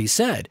 That's not what he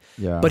said.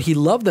 Yeah. But he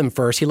loved them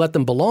first. He let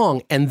them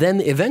belong. And then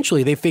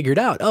eventually they figured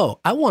out, oh,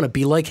 I want to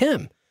be like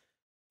him.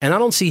 And I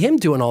don't see him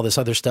doing all this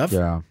other stuff.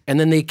 Yeah. And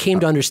then they came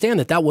to understand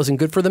that wasn't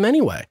good for them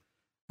anyway.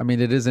 I mean,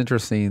 it is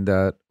interesting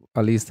that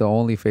at least the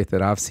only faith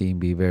that I've seen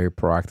be very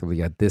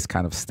proactively at this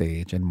kind of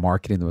stage and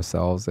marketing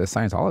themselves is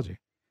Scientology.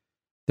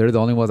 They're the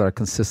only ones that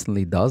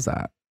consistently does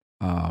that.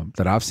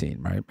 That I've seen,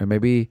 right? And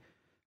maybe,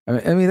 I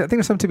think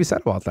there's something to be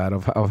said about that,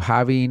 of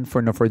having,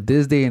 for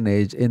this day and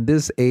age, in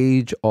this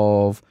age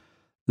of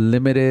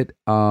limited,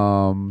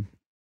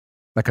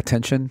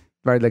 attention,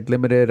 right? Like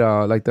limited,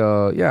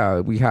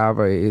 we have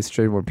a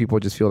history where people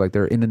just feel like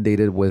they're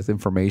inundated with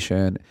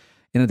information,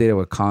 inundated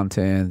with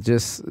content,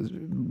 just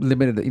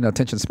limited,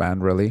 attention span,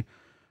 really.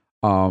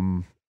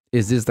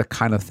 Is this the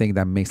kind of thing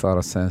that makes a lot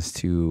of sense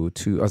to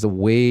as a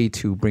way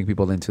to bring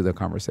people into the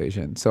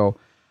conversation? So,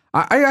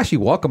 I actually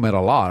welcome it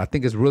a lot. I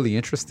think it's really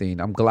interesting.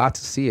 I'm glad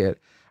to see it.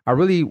 I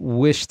really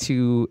wish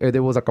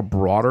there was like a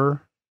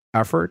broader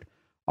effort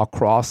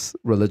across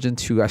religion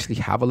to actually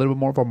have a little bit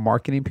more of a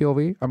marketing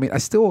POV. I mean, it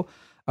still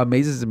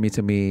amazes me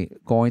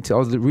I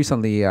was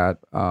recently at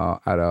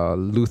a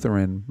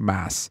Lutheran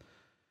mass,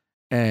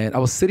 and I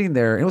was sitting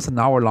there, and it was an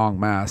hour-long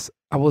mass.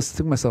 I was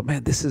thinking to myself,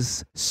 man, this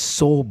is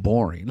so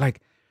boring.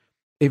 Like,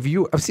 I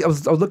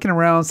was looking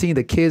around, seeing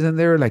the kids in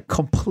there, like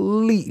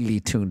completely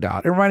tuned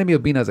out. It reminded me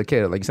of being as a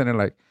kid, like you're saying,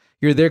 like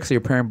you're there because you're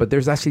your parent, but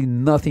there's actually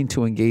nothing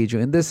to engage you.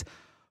 And this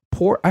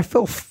I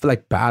felt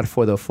like bad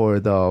for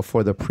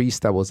the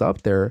priest that was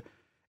up there.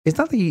 It's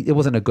not that it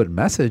wasn't a good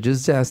message.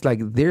 It's just like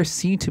there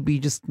seemed to be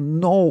just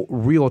no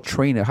real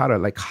training how to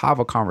like have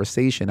a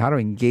conversation, how to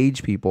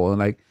engage people, and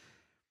like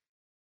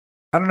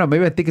I don't know.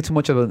 Maybe I think it's too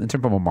much in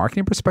terms of a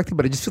marketing perspective,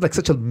 but it just feels like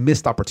such a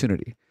missed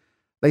opportunity.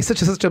 Like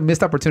such a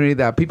missed opportunity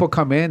that people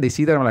come in, they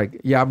see that, I'm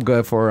like, yeah, I'm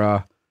good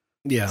for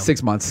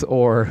 6 months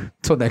or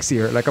till next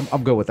year. Like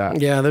I'm good with that.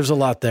 Yeah, there's a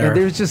lot there. And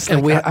there's just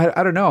like,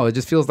 I don't know. It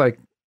just feels like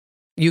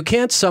you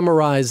can't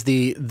summarize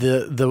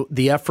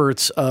the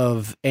efforts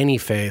of any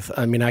faith.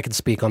 I mean, I can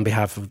speak on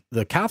behalf of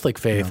the Catholic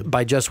faith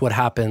by just what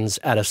happens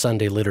at a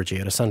Sunday liturgy,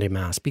 at a Sunday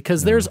mass,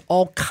 because there's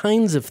all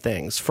kinds of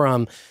things,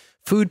 from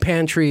food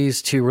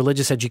pantries to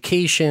religious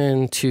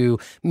education to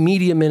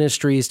media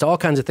ministries to all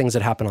kinds of things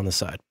that happen on the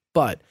side.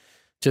 But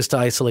just to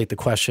isolate the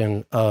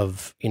question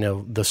of,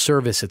 the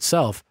service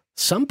itself,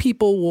 some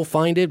people will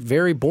find it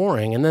very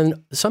boring. And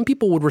then some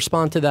people would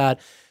respond to that,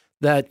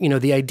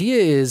 the idea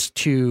is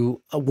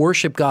to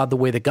worship God the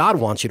way that God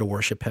wants you to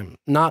worship him,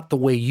 not the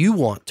way you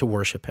want to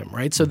worship him,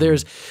 right? So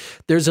there's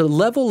a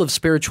level of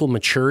spiritual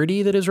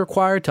maturity that is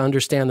required to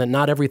understand that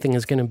not everything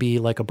is going to be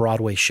like a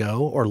Broadway show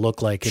or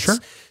look like it's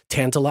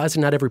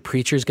tantalizing. Not every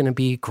preacher is going to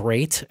be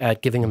great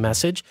at giving a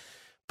message,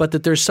 but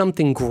that there's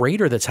something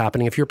greater that's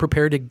happening if you're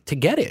prepared to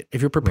get it,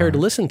 if you're prepared to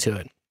listen to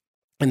it.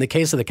 In the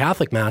case of the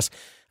Catholic Mass,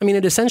 I mean,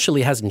 it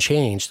essentially hasn't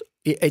changed.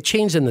 It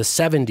changed in the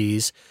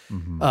 70s.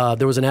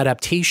 There was an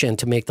adaptation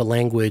to make the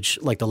language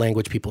like the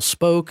language people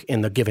spoke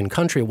in the given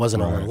country. It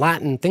wasn't all in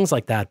Latin, things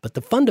like that. But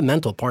the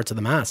fundamental parts of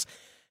the Mass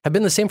have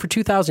been the same for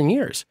 2,000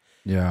 years.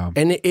 Yeah.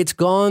 And it's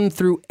gone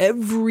through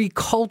every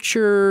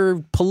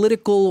culture,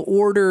 political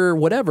order,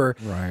 whatever.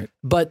 Right.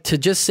 But to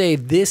just say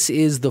this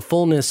is the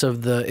fullness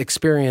of the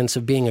experience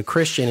of being a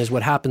Christian is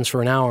what happens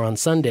for an hour on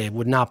Sunday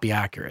would not be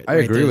accurate. I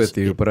agree with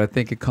you, but I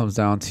think it comes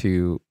down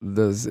to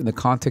in the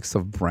context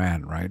of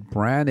brand, right?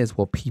 Brand is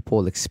what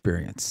people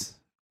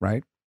experience,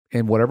 right?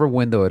 In whatever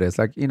window it is.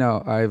 Like,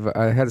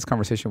 I had this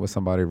conversation with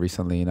somebody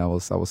recently, and I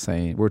was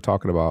saying, we were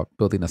talking about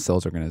building a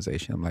sales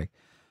organization. I'm like,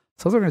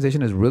 sales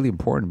organization is really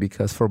important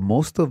because for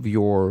most of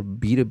your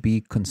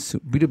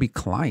B2B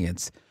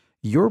clients,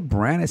 your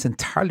brand is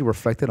entirely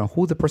reflected on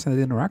who the person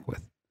they interact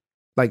with.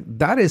 Like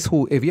that is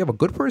who, if you have a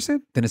good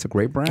person, then it's a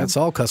great brand. That's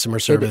all customer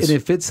service. And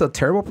if it's a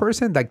terrible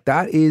person, like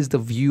that is the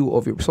view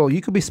of your, so you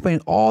could be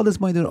spending all this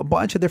money doing a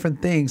bunch of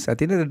different things. At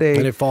the end of the day,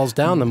 and it falls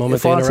down the moment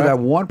it falls to that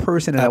one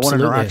person and Absolutely.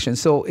 that one interaction.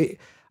 So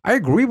I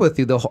agree with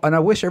you, and I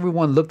wish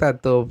everyone looked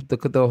at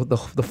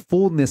the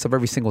fullness of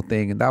every single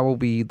thing, and that will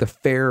be the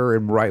fair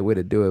and right way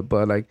to do it.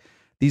 But like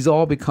these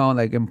all become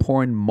like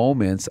important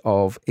moments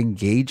of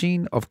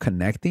engaging, of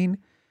connecting,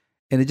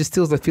 and it just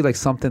feels, I feel like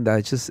something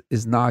that just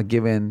is not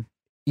given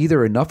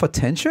either enough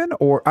attention,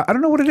 or I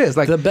don't know what it is.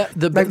 Like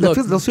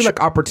those feel like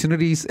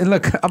opportunities. And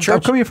look, I'm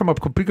coming from a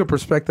bigger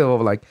perspective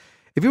of like,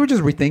 if you would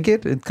just rethink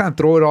it and kind of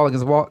throw it all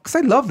against the wall, because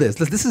I love this.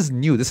 This is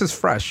new. This is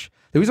fresh.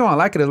 The reason why I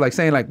like it is like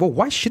saying like, well,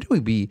 why shouldn't we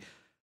be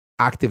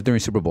active during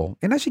Super Bowl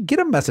and actually get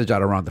a message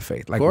out around the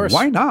faith? Like,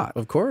 why not?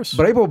 Of course.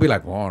 But people will be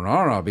like, well,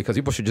 no, because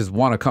people should just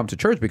want to come to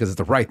church because it's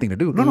the right thing to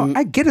do. No,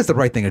 I get it's the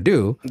right thing to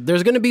do.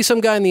 There's going to be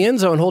some guy in the end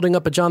zone holding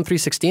up a John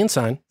 3:16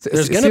 sign.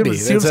 There's going to be.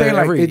 See what I'm saying?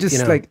 Like, it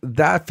just like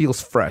that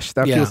feels fresh.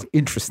 That feels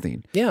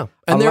interesting. Yeah.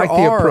 And there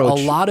are a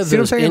lot of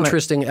those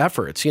interesting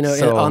efforts. You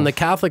know, on the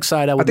Catholic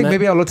side, I think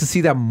maybe I'd love to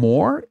see that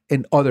more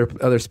in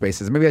other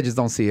spaces. Maybe I just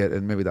don't see it,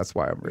 and maybe that's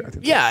why I'm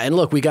reacting. Yeah, and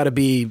look, we got to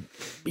be,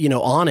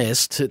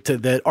 honest to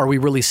that. Are we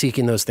really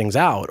seeking those things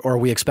out, or are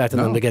we expecting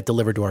them to get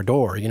delivered to our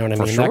door? You know what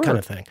I mean? Sure. That kind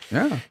of thing.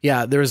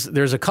 Yeah.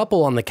 There's a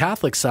couple on the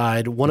Catholic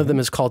side. One of them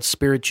is called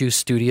Spirit Juice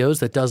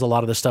Studios that does a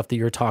lot of the stuff that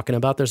you're talking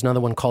about. There's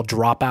another one called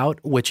Dropout,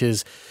 which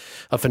is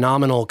a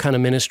phenomenal kind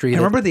of ministry.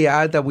 Remember the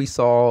ad that we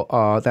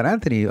saw that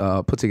Anthony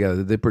put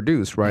together? They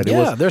produced, right?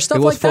 Yeah, there's stuff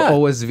like that. It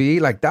was for OSV.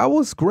 Like that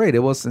was great. It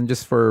wasn't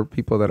just for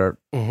people that are,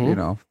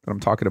 that I'm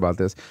talking about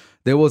this.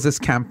 There was this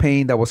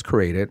campaign that was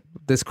created,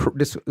 this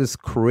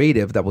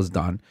creative that was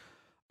done,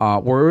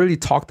 where we really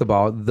talked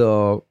about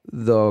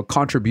the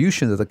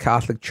contribution that the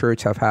Catholic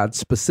Church have had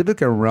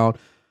specifically around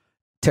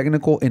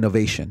technical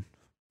innovation,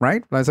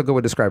 right? That's a good way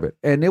to describe it.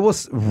 And it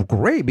was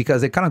great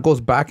because it kind of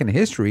goes back in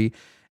history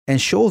and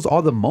shows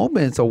all the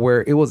moments of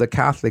where it was a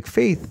Catholic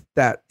faith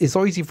that it's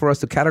so easy for us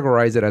to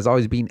categorize it as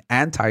always being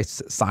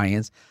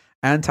anti-science,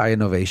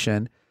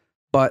 anti-innovation,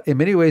 but in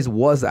many ways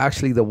was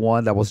actually the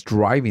one that was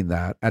driving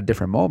that at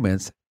different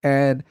moments.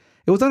 And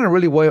it was done in a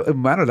really well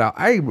manner that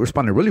I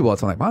responded really well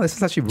to. I'm like, wow, this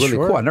is actually really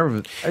cool. I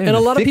didn't and a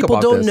lot of people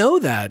don't know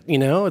that.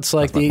 It's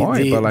like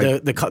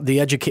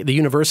the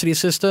university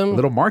system. A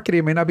little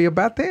marketing may not be a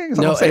bad thing.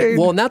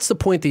 And that's the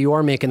point that you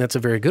are making. That's a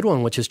very good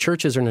one, which is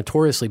churches are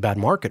notoriously bad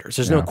marketers.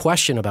 There's no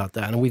question about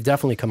that, and we've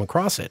definitely come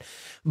across it.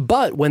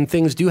 But when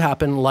things do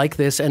happen like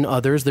this and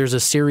others, there's a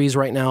series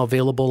right now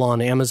available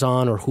on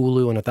Amazon or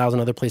Hulu and 1,000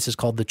 other places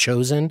called The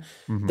Chosen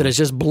that has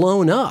just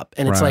blown up.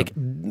 And it's like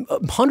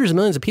hundreds of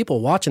millions of people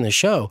watching the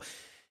show.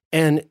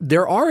 And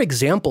there are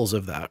examples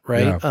of that,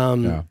 right?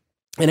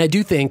 And I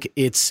do think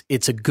it's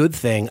a good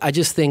thing. I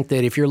just think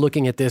that if you're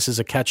looking at this as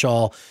a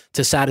catch-all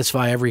to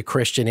satisfy every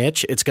Christian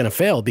itch, it's going to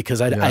fail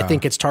because I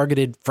think it's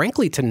targeted,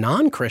 frankly, to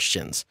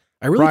non-Christians.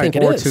 I really think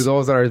it is. Or to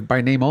those that are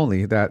by name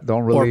only that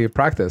don't really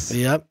practice.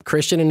 Yep,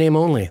 Christian and name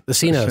only, the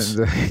CNOs.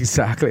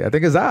 Exactly. I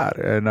think it's that.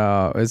 And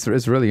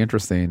it's really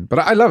interesting. But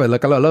I love it.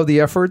 Like I love the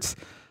efforts.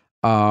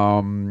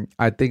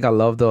 I think I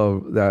love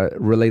the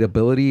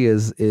relatability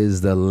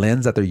is the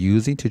lens that they're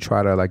using to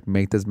try to like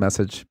make this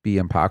message be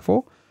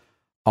impactful.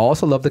 I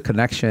also love the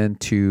connection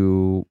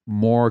to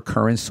more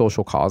current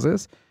social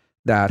causes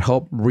that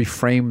help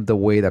reframe the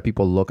way that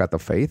people look at the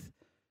faith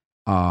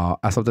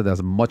as something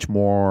that's much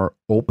more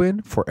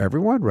open for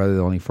everyone rather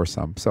than only for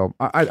some. So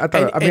I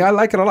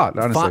like it a lot,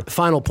 honestly.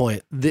 Final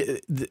point.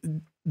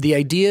 The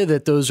idea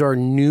that those are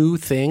new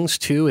things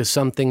too is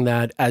something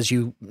that as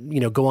you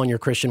go on your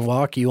Christian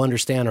walk, you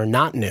understand are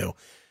not new.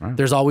 Right.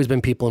 There's always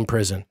been people in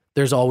prison.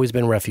 There's always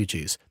been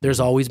refugees. There's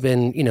always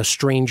been,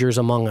 strangers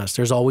among us.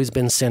 There's always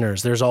been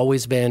sinners. There's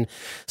always been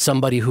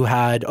somebody who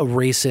had a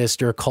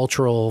racist or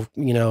cultural,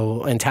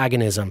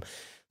 antagonism.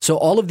 So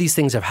all of these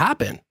things have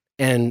happened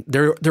and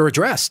they're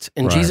addressed.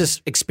 And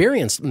Jesus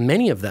experienced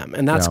many of them.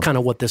 And that's kind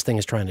of what this thing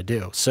is trying to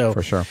do. So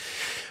for sure.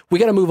 We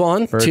got to move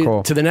on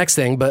to the next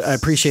thing, but I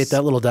appreciate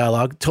that little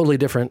dialogue. Totally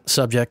different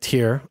subject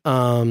here.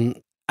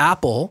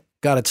 Apple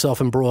got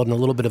itself embroiled in a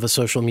little bit of a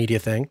social media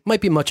thing.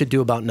 Might be much ado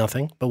about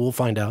nothing, but we'll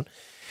find out.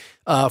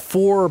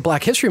 For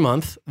Black History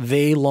Month,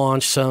 they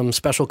launched some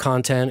special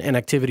content and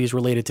activities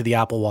related to the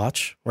Apple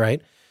Watch,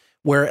 right?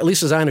 Where, at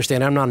least as I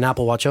understand, I'm not an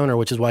Apple Watch owner,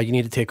 which is why you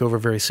need to take over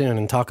very soon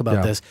and talk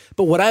about this.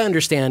 But what I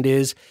understand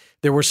is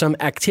there were some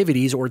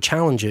activities or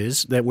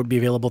challenges that would be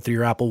available through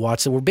your Apple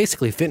Watch that were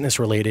basically fitness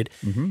related.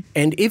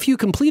 And if you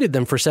completed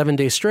them for 7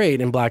 days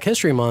straight in Black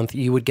History Month,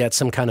 you would get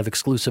some kind of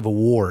exclusive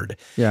award.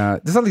 Yeah,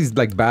 there's all these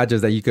like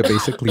badges that you could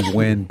basically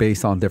win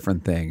based on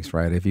different things,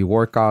 right? If you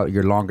work out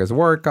your longest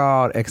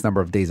workout, X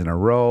number of days in a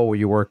row where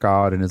you work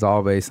out, and it's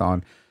all based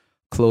on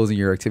closing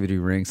your activity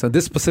ring. So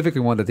this specific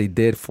one that they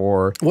did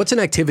for... What's an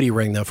activity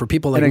ring though? For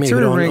people like me who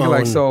don't ring, own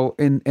like, so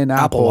in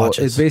Apple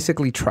Watches. it's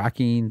basically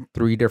tracking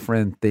 3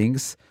 different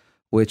things,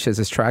 which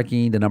is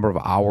tracking the number of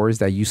hours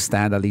that you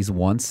stand at least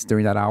once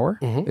during that hour.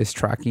 It's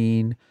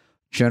tracking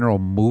general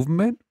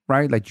movement,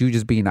 right? Like you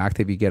just being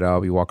active, you get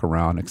up, you walk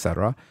around,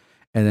 etc.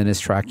 and then it's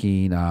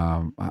tracking.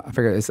 I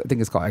forget. I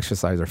think it's called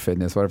exercise or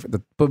fitness,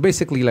 whatever. But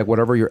basically, like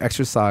whatever your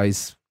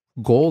exercise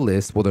goal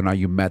is, whether or not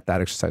you met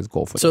that exercise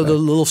goal for so the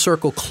little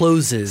circle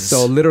closes.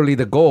 So literally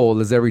the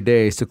goal is every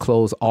day is to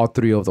close all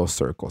 3 of those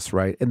circles,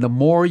 right? And the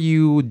more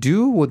you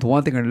do with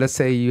one thing, or let's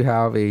say you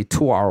have a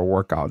 2-hour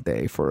workout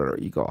day for,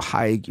 you go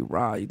hike, you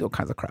run, you do all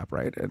kinds of crap,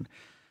 right? And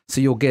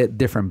so you'll get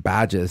different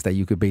badges that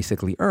you could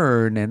basically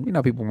earn, and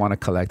people want to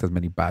collect as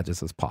many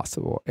badges as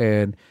possible.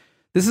 And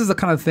this is the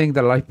kind of thing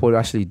that a lot of people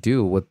actually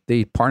do.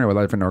 They partner with a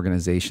lot of different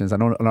organizations. I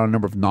know a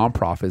number of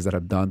nonprofits that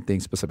have done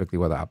things specifically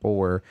with Apple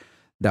where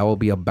that will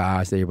be a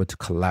badge they're able to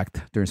collect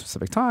during a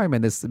specific time.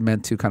 And it's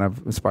meant to kind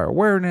of inspire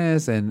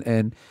awareness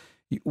and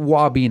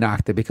while being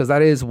active, because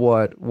that is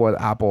what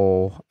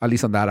Apple, at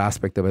least on that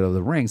aspect of it, of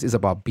the rings, is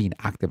about being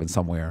active in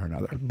some way or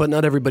another. But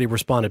not everybody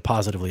responded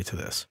positively to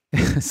this.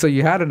 So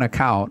you had an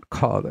account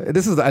called,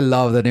 I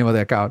love the name of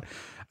the account,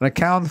 an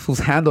account whose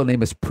handle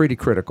name is Pretty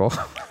Critical.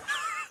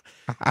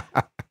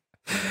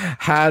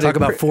 Talk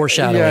about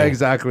foreshadowing. Yeah,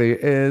 exactly.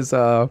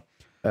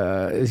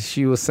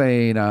 She was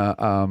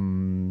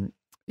saying,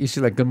 she's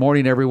like, good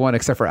morning, everyone,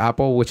 except for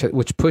Apple,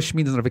 which pushed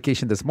me the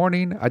notification this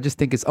morning. I just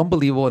think it's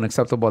unbelievable and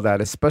acceptable that,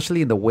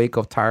 especially in the wake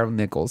of Tyree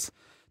Nichols'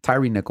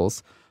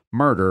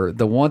 murder,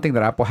 the one thing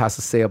that Apple has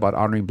to say about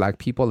honoring Black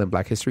people and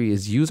Black history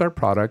is use our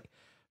product,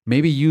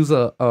 maybe use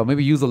a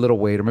little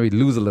weight, or maybe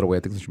lose a little weight.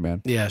 I think that's what she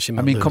meant. Yeah, she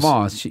meant lose. Come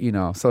on,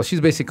 so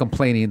she's basically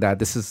complaining that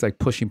this is like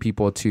pushing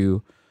people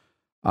to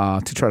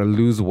try to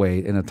lose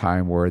weight in a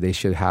time where they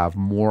should have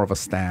more of a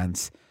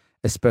stance,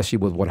 especially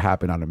with what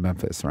happened out in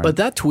Memphis, right? But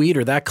that tweet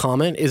or that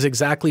comment is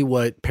exactly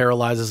what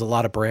paralyzes a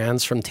lot of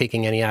brands from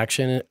taking any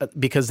action,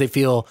 because they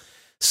feel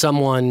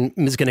someone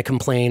is going to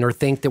complain or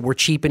think that we're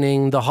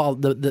cheapening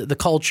the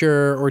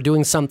culture or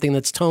doing something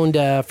that's tone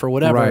deaf or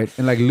whatever. Right.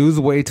 And like lose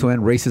weight to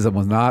end racism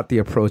was not the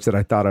approach that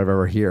I thought I'd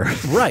ever hear.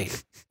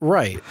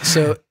 Right.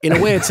 So in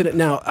a way,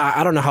 now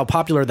I don't know how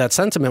popular that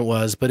sentiment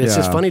was, but it's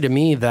just funny to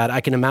me that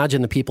I can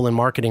imagine the people in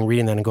marketing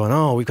reading that and going,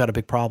 "Oh, we've got a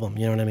big problem."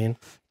 You know what I mean?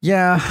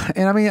 Yeah,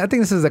 and I mean, I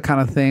think this is the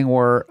kind of thing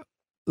where,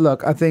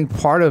 look, I think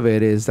part of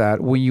it is that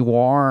when you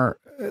are,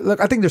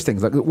 I think there's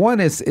things like one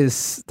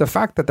is the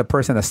fact that the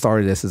person that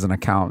started this as an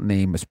account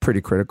name is Pretty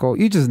Critical.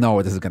 You just know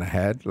where this is going to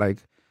head. Like,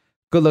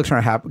 good luck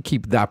trying to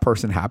keep that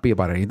person happy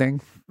about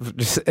anything.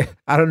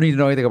 I don't need to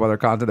know anything about their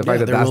content. The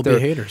fact that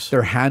that's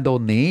their handle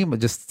name, it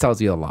just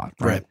tells you a lot,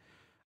 right?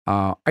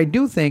 I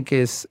do think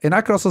and I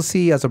could also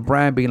see as a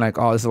brand being like,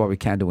 oh, this is why we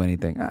can't do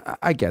anything.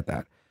 I get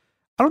that.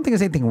 I don't think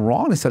there's anything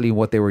wrong necessarily in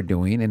what they were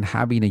doing and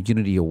having a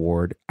Unity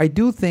Award. I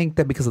do think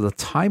that because of the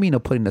timing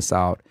of putting this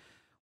out,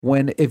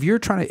 if you're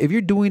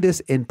doing this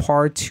in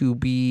part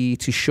to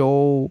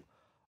show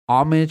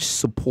homage,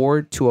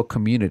 support to a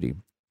community,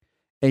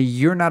 and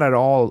you're not at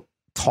all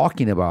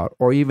talking about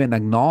or even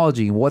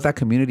acknowledging what that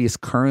community is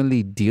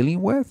currently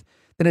dealing with,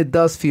 then it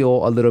does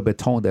feel a little bit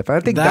tone deaf. I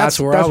think that's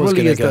where I was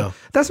going to go.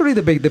 That's really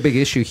the big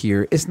issue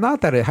here. It's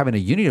not that having a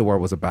Unity Award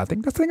was a bad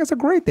thing. I think that's a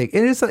great thing.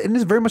 It is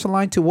very much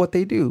aligned to what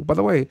they do. By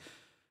the way,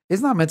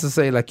 it's not meant to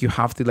say like you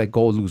have to like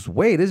go lose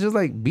weight. It's just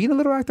like being a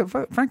little active.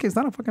 Frankly, it's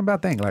not a fucking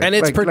bad thing. Like, and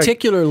it's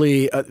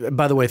particularly,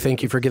 by the way,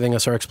 thank you for giving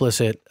us our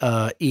explicit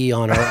E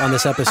on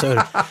this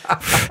episode.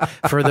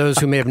 For those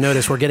who may have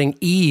noticed, we're getting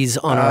E's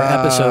on our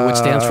episode, which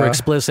stands for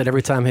explicit.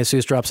 Every time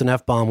Jesus drops an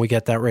F-bomb, we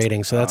get that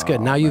rating. So that's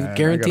good. Now you've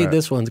guaranteed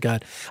this one's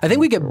got. I think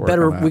we get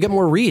better. We get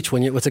more reach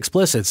when it's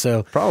explicit.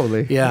 So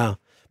probably, yeah.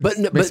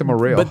 But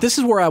this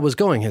is where I was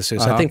going,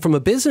 Jesus. I think from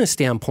a business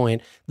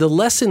standpoint, the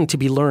lesson to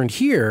be learned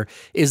here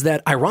is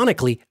that,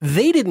 ironically,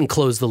 they didn't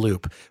close the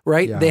loop,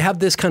 right? Yeah. They have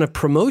this kind of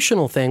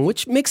promotional thing,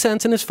 which makes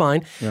sense and is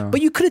fine. Yeah.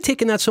 But you could have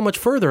taken that so much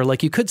further.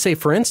 Like you could say,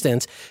 for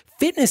instance,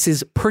 fitness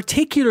is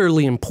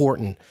particularly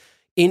important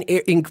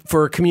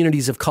for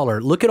communities of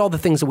color. Look at all the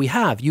things that we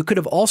have. You could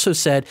have also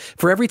said,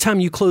 for every time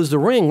you close the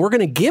ring, we're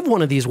going to give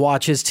one of these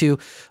watches to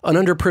an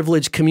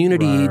underprivileged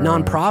community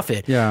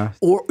nonprofit. Yeah.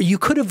 Or you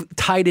could have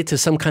tied it to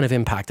some kind of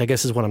impact, I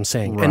guess is what I'm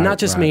saying. And not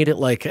just made it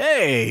like,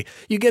 hey,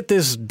 you get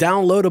this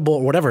downloadable,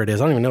 or whatever it is.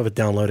 I don't even know if it's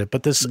downloaded,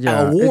 but this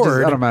award. It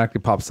just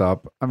automatically pops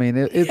up. I mean,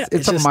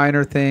 it's a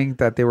minor thing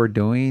that they were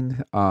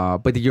doing,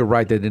 but you're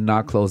right, they did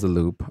not close the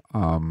loop.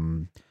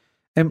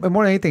 And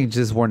more than anything,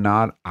 just we're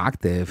not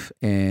active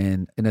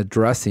in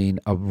addressing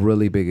a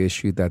really big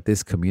issue that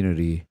this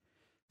community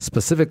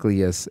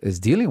specifically is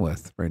dealing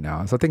with right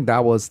now. So I think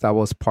that was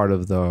part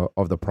of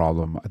the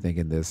problem. I think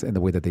in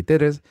the way that they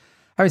did it.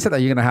 Having said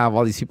that, you're gonna have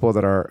all these people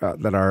that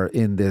are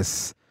in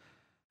this,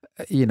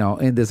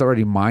 in this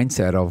already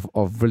mindset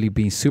of really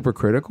being super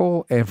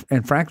critical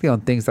and frankly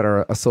on things that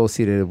are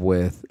associated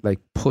with like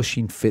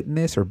pushing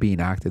fitness or being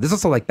active. There's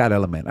also like that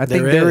element. I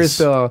think there is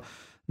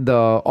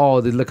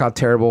they look how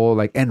terrible,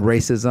 like end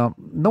racism.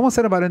 No one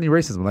said about any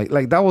racism.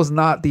 Like that was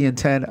not the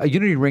intent. A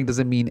Unity ring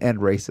doesn't mean end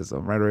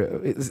racism, right?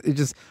 It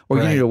just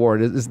Unity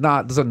Award is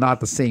not. Those are not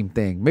the same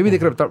thing. Maybe they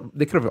could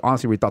have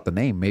honestly rethought the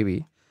name.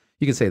 Maybe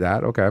you could say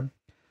that. Okay.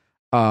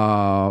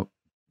 But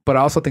I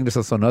also think there's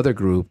also another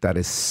group that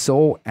is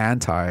so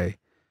anti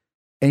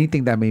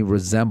anything that may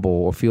resemble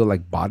or feel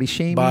like body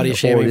shaming,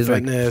 fitness,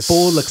 like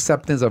full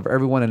acceptance of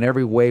everyone in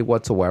every way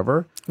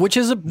whatsoever, which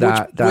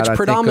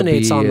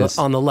predominates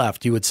on the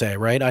left, you would say,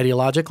 right?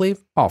 Ideologically.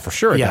 Oh, for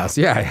sure, it does.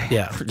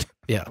 Yeah.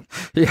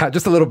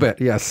 Just a little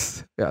bit.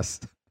 Yes.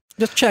 Just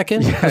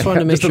checking. Just wanted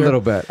to make just sure. a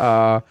little bit.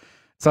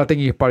 So I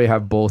think you probably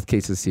have both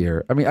cases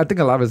here. I mean, I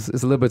think a lot of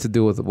it's a little bit to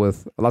do with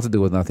a lot to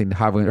do with nothing.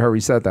 Having already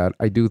said that,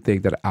 I do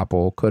think that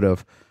Apple could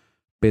have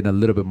been a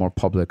little bit more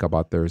public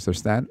about their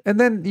stand. And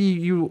then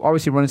you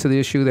obviously run into the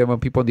issue that when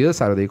people on the other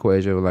side of the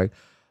equation are like,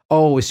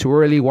 oh, it's too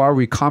early. Why are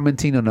we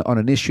commenting on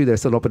an issue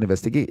that's still open to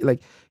investigate?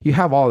 Like, you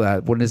have all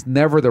that when it's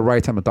never the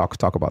right time to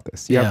talk about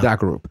this. You have that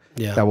group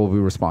that will be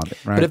responding,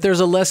 right? But if there's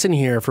a lesson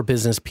here for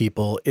business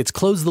people, it's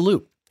close the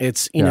loop.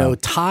 It's,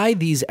 tie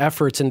these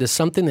efforts into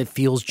something that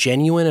feels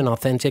genuine and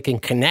authentic and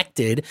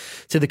connected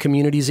to the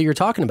communities that you're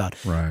talking about.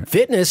 Right.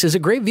 Fitness is a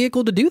great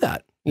vehicle to do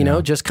that. You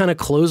know, just kind of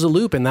close the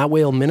loop, and that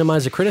way it'll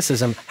minimize the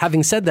criticism.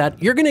 Having said that,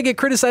 you're going to get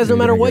criticized no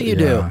matter what you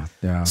do.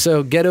 Yeah.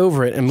 So get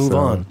over it and move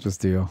on.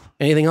 Just deal.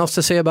 Anything else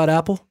to say about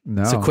Apple?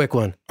 No. It's a quick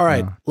one. All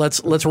right,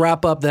 let's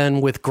wrap up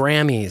then with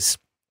Grammys.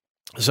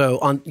 So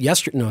on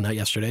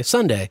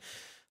Sunday,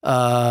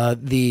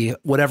 the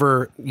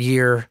whatever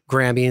year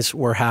Grammys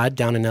were had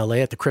down in LA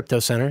at the Crypto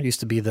Center,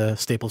 used to be the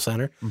Staples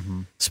Center.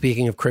 Mm-hmm.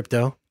 Speaking of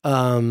crypto,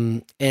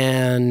 and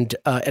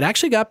it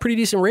actually got pretty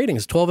decent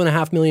ratings,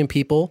 12.5 million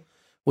people,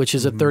 which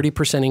is a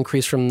 30%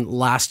 increase from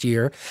last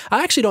year.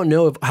 I actually don't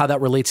know how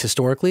that relates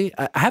historically.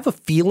 I have a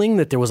feeling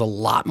that there was a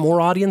lot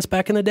more audience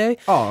back in the day.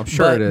 Oh, I'm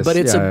sure it is. But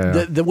it's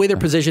the way they're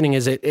positioning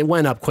is it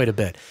went up quite a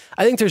bit.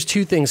 I think there's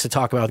two things to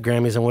talk about with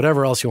Grammys and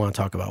whatever else you want to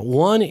talk about.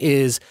 One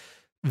is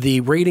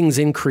the ratings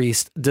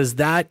increased. Does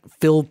that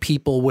fill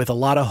people with a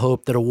lot of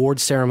hope that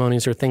award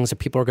ceremonies are things that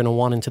people are going to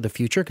want into the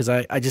future? Because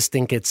I just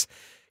think it's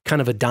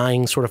kind of a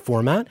dying sort of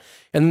format.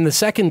 And then the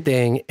second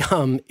thing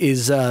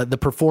is the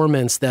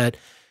performance that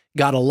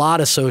got a lot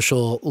of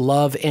social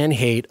love and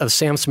hate of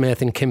Sam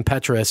Smith and Kim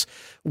Petras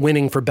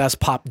winning for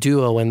Best Pop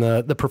Duo, and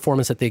the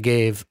performance that they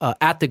gave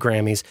at the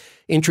Grammys,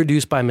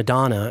 introduced by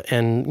Madonna,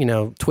 and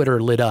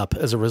Twitter lit up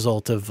as a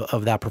result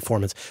of that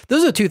performance.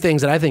 Those are the two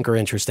things that I think are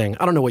interesting.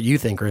 I don't know what you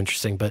think are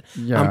interesting, but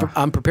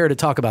I'm prepared to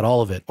talk about all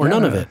of it or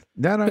none of it.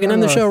 We can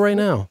end the show right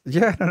now.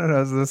 Yeah,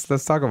 no.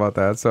 Let's talk about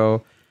that.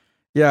 So,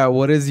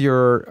 what is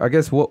your? I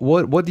guess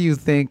what do you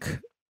think?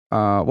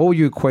 What would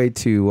you equate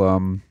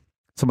to?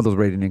 Some of those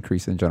rating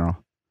increase in general?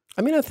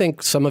 I mean, I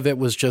think some of it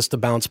was just a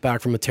bounce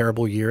back from a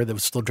terrible year that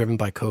was still driven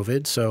by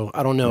COVID. So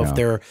I don't know if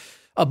they're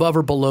above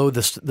or below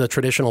the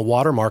traditional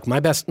watermark. My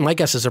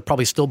guess is they're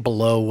probably still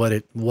below what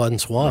it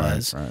once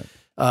was.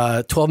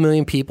 Right. 12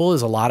 million people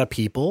is a lot of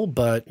people,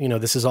 but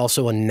this is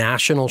also a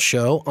national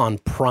show on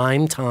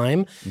prime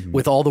time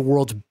with all the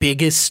world's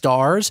biggest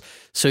stars.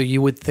 So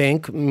you would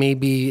think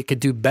maybe it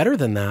could do better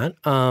than that.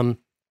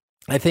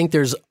 I think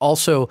there's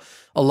also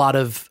a lot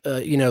of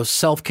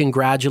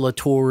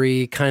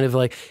self-congratulatory kind of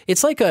like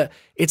it's like a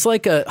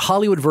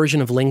Hollywood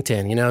version of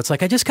LinkedIn. It's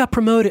like, I just got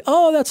promoted.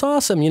 Oh, that's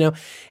awesome.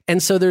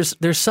 And so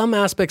there's some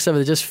aspects of it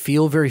that just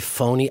feel very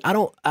phony. I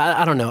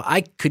don't know.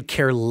 I could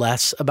care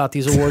less about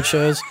these award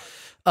shows.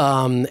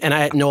 And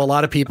I know a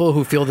lot of people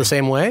who feel the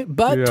same way,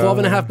 but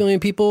 12.5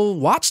 million people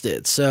watched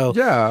it. So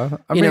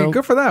I mean,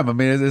 good for them. I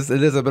mean, it is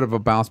a bit of a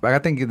bounce back. I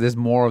think there's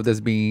more of this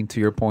being,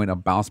 to your point, a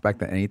bounce back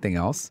than anything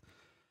else.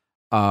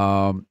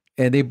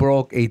 And they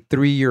broke a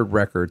 3-year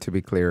record, to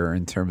be clear,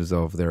 in terms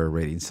of their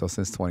ratings. So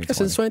since 2020. Yeah,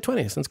 since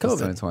 2020, since COVID.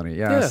 Since 2020,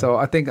 yeah. So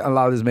I think a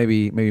lot of this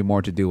maybe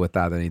more to do with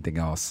that than anything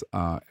else.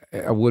 I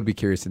would be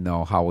curious to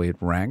know how it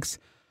ranks.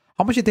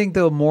 How much do you think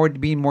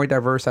being more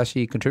diverse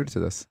actually contributed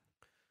to this?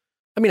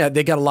 I mean,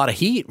 they got a lot of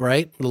heat,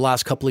 right? The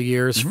last couple of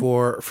years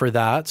for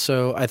that.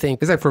 So I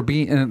think it's like for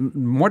being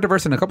more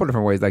diverse in a couple of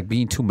different ways, like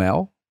being too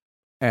male,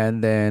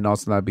 and then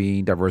also not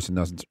being diverse in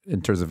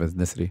terms of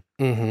ethnicity.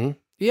 Mm-hmm.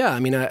 Yeah, I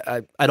mean,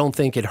 I don't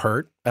think it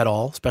hurt at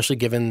all, especially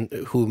given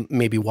who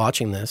may be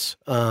watching this.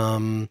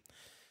 But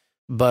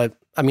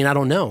I mean, I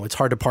don't know. It's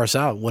hard to parse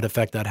out what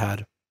effect that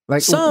had.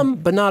 Like some,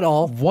 but not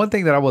all. One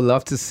thing that I would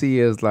love to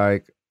see is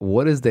like,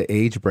 what is the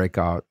age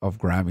breakout of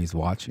Grammys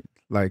watching?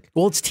 Like,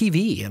 well, it's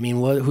TV. I mean,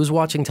 who's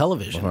watching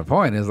television? Well, my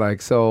point is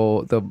like,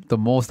 so the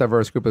most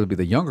diverse group would be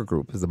the younger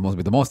group. Is the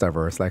most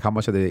diverse. Like, how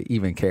much do they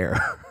even care?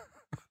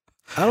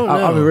 I don't know.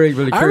 I'm really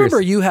curious. I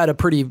remember you had a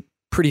pretty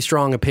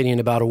strong opinion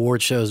about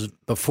award shows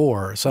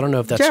before, so I don't know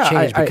if that's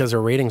changed because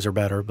their ratings are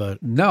better.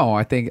 But no,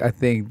 I think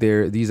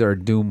these are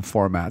doomed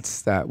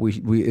formats that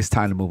we it's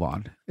time to move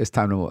on. It's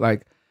time to move.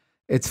 Like,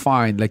 it's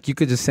fine. Like, you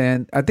could just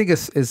send. I think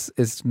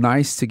it's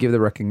nice to give the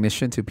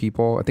recognition to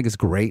people. I think it's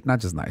great. Not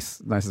just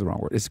nice. Nice is the wrong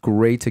word. It's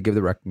great to give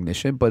the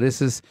recognition, but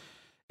it's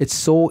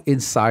so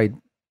inside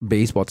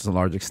baseball to a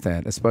large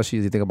extent, especially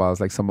as you think about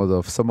like some of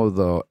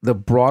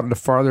the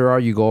farther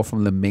out you go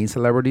from the main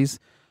celebrities.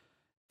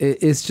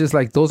 It's just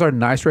like those are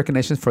nice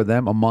recognitions for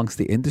them amongst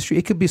the industry.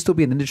 It could still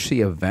be an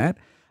industry event.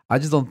 I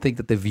just don't think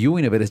that the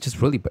viewing of it is just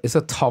it's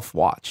a tough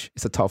watch.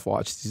 It's a tough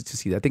watch to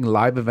see that. I think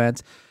live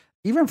events,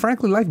 even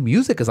frankly, live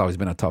music has always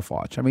been a tough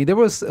watch. I mean, there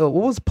was what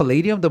was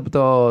Palladium,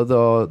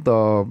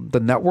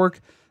 the network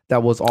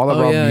that was all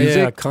around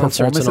music,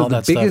 concerts, and all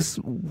that the biggest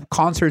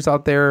concerts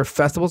out there,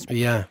 festivals.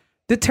 Yeah,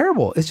 they're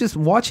terrible. It's just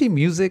watching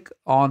music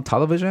on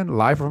television,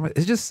 live performance.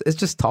 It's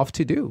just tough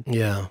to do.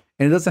 Yeah,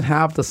 and it doesn't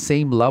have the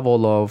same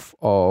level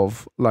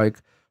of like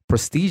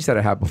prestige that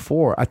it had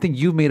before. I think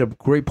you made a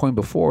great point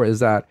before,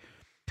 is that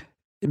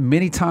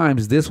many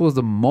times this was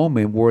the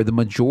moment where the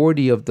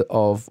majority of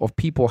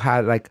people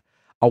had like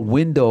a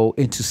window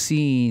into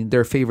seeing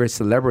their favorite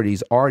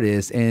celebrities,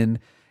 artists in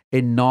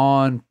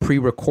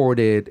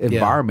non-pre-recorded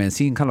environments,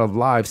 seeing kind of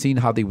live, seeing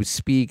how they would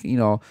speak,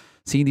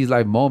 seeing these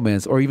live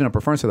moments, or even a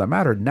performance for that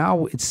matter.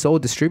 Now it's so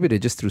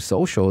distributed just through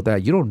social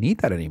that you don't need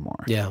that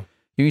anymore. Yeah.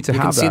 You need to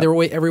have see their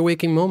every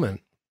waking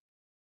moment.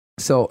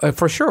 So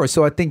for sure.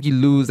 So I think you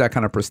lose that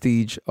kind of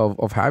prestige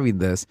of having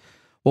this.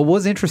 What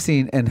was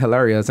interesting and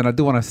hilarious, and I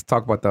do want to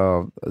talk about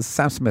the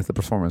Sam Smith, the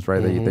performance,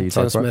 right? That you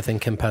Sam talked Smith about. and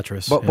Kim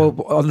Petras. But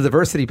on the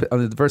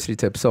diversity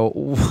tip. So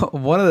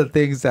one of the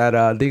things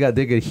that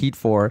they get heat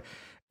for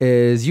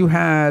is you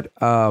had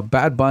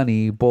Bad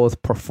Bunny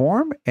both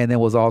perform and then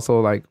was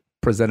also like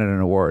presented an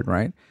award,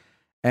 right?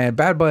 And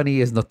Bad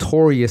Bunny is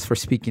notorious for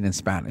speaking in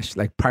Spanish,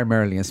 like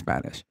primarily in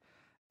Spanish.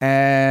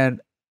 And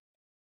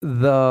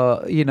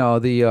I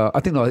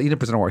think he didn't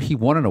present an award. He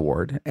won an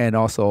award and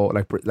also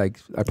like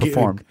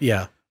performed.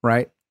 Yeah.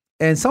 Right.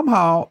 And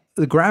somehow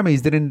the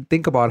Grammys didn't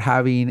think about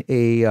having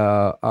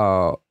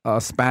a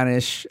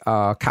Spanish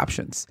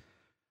captions,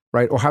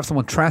 right? Or have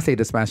someone translate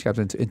the Spanish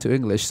captions into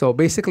English. So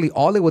basically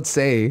all it would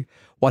say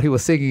while he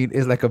was singing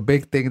is like a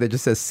big thing that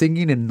just says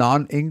singing in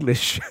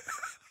non-English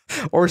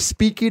or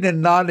speaking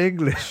in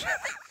non-English.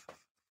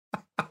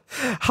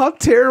 How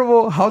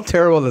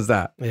terrible is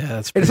that? Yeah,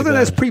 that's it's something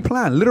bad. that's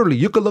pre-planned. Literally,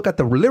 you could look at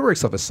the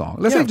lyrics of a song.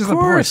 Let's say just a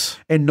course.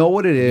 and know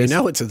what it is. You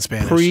know it's in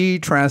Spanish.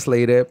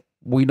 Pre-translated.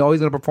 We know he's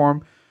going to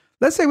perform.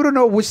 Let's say we don't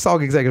know which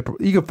song exactly.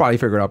 You could probably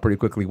figure it out pretty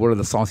quickly. What are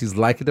the songs he's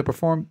likely to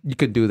perform? You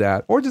could do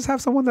that. Or just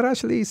have someone that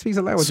actually speaks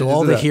a language. So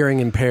all the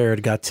hearing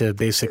impaired got to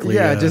basically...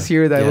 just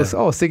hear that it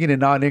was, singing in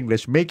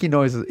non-English, making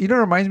noises. You know what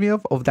it reminds me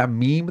of that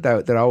meme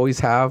that I always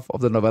have of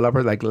the novella,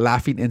 like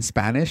laughing in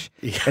Spanish.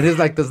 Yeah. And it's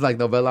like this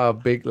novella,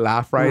 big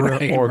laugh, right?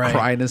 Or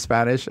crying in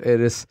Spanish.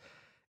 It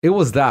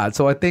was that.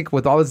 So I think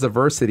with all this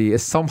diversity, it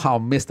somehow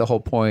missed the whole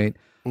point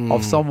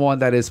of someone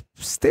that is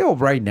still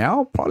right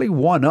now probably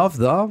one of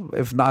the,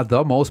 if not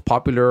the most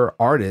popular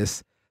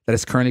artist that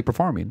is currently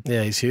performing.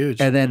 Yeah, he's huge.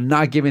 And then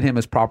not giving him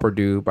his proper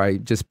due by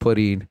just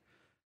putting,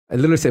 I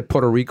literally said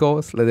Puerto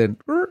Rico, and then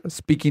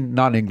speaking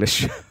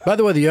non-English. By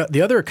the way,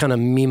 the other kind of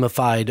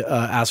memified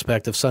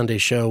aspect of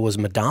Sunday's show was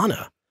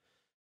Madonna.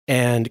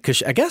 And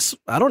because I guess,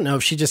 I don't know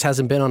if she just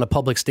hasn't been on a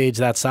public stage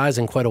that size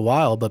in quite a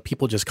while, but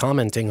people just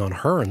commenting on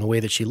her and the way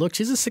that she looks.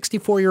 She's a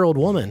 64-year-old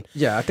woman.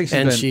 Yeah, I think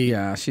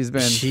she's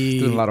been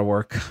doing a lot of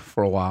work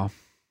for a while.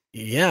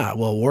 Yeah,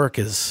 well, work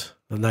is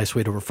a nice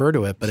way to refer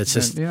to it, but it's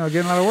just... getting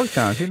a lot of work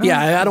done.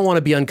 Yeah, I don't want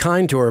to be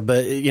unkind to her,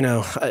 but,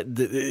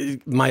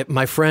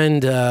 my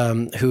friend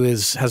who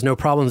has no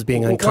problems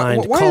being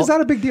unkind... Why is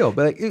that a big deal?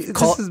 But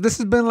this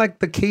has been like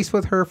the case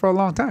with her for a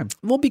long time.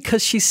 Well,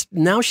 because she's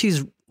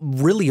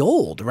really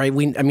old, right?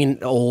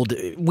 Old.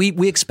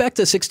 We expect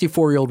a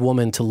 64-year-old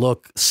woman to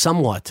look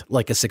somewhat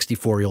like a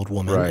 64-year-old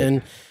woman, right.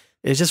 And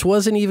it just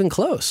wasn't even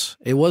close.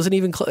 It wasn't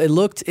even close. It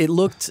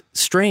looked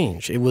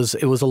strange. It was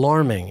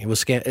alarming. It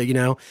was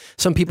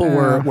some people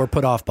were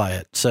put off by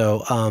it.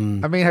 So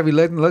have you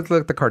looked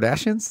at the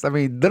Kardashians?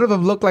 None of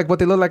them look like what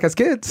they look like as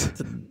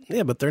kids.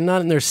 Yeah, but they're not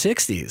in their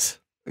 60s.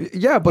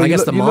 Yeah, but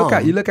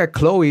you look at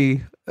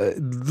Chloe.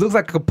 Looks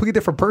like a completely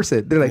different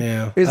person. They're like,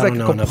 it's like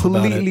a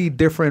completely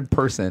different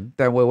person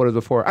than what it was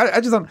before. I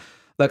just don't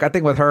like. I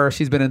think with her,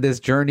 she's been in this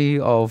journey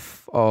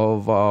of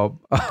work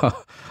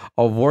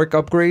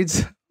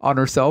upgrades on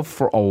herself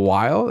for a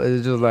while.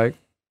 It's just like,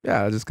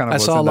 just kind of. I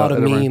saw a lot of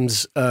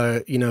memes,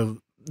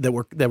 that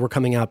were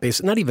coming out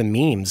based, not even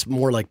memes,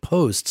 more like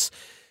posts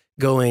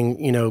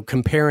going,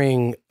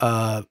 comparing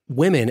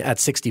women at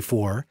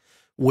 64.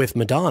 With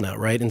Madonna,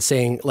 right? And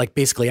saying, like,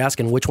 basically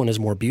asking which one is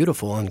more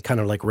beautiful and kind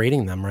of like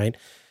rating them, right?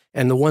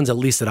 And the ones, at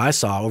least that I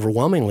saw,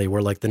 overwhelmingly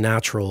were like the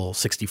natural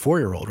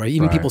 64-year-old, right?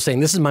 Even people saying,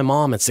 this is my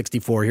mom at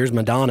 64, here's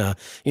Madonna.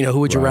 Who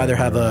would you rather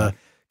have a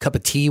cup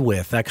of tea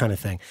with? That kind of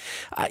thing.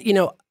 I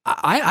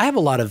have a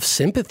lot of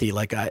sympathy.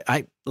 Like,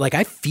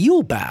 I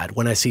feel bad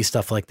when I see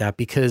stuff like that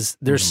because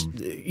there's,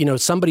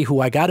 somebody who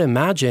I got to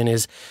imagine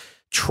is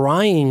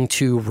trying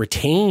to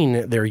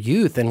retain their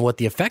youth, and what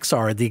the effects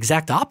are the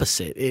exact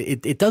opposite.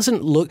 It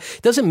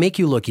doesn't make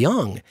you look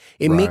young.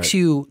 It makes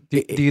you. Do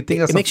you think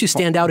it makes you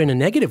stand out in a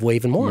negative way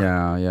even more?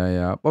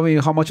 Yeah.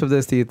 How much of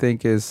this do you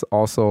think is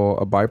also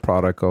a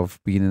byproduct of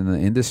being in an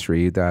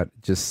industry that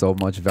just so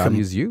much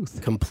values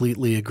youth?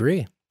 Completely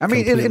agree. In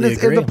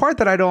the part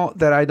that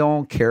I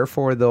don't care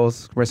for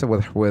those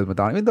with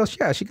Madonna, even though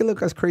she can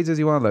look as crazy as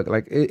you want to look,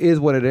 like it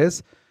is what it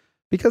is.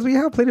 Because we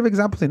have plenty of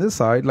examples on this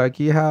side. Like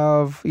you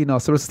have,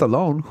 Sylvester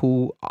Stallone,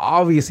 who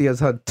obviously has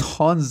had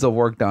tons of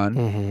work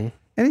done.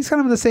 And he's kind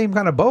of in the same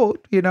kind of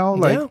boat,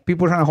 like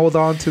people trying to hold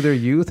on to their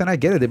youth. And I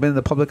get it. They've been in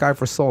the public eye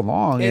for so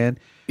long. And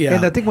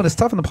I think when it's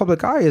tough in the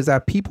public eye is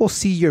that people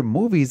see your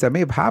movies that may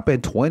have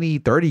happened 20,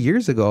 30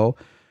 years ago.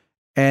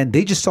 And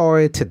they just saw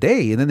it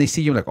today. And then they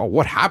see you like, oh,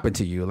 what happened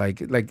to you? Like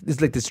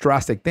it's like this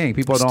drastic thing.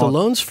 People don't.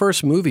 Stallone's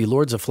first movie,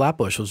 Lords of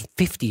Flatbush, was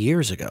 50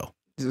 years ago.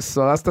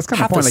 So that's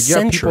kind of the point. Like you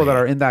have people that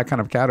are in that kind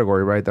of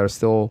category, right? That are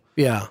still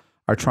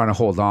are trying to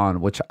hold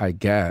on, which I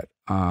get.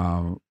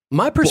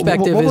 My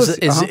perspective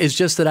is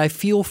just that I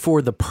feel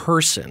for the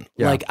person.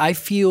 Yeah. Like I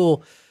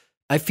feel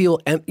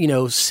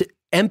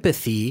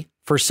empathy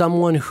for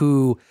someone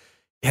who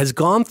has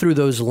gone through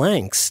those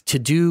lengths to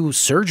do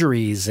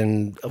surgeries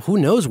and who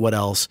knows what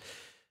else,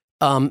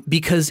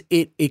 because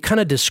it kind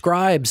of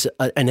describes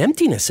an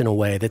emptiness in a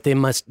way that they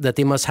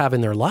must have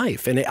in their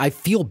life, and I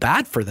feel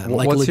bad for them.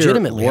 Like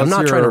legitimately, I'm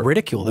not trying to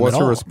ridicule them. What's at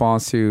all. Your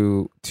response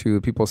to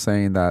people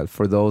saying that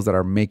for those that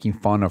are making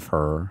fun of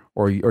her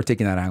or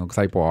taking that angle,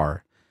 because people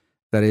are?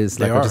 That is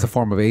like just a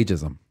form of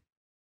ageism.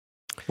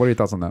 What are your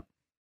thoughts on that?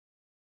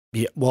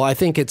 Yeah, well, I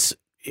think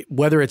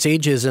whether it's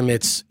ageism,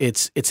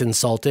 it's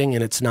insulting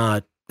and it's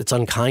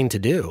unkind to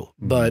do.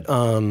 Mm-hmm. But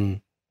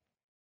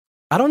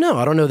I don't know.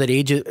 I don't know that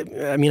age.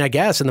 I mean, I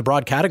guess in the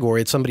broad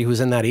category, it's somebody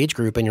who's in that age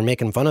group and you're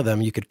making fun of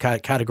them. You could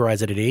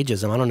categorize it at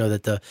ageism. I don't know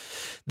that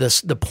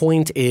the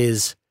point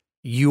is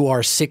you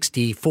are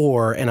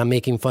 64 and I'm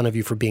making fun of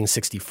you for being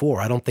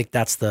 64. I don't think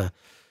that's the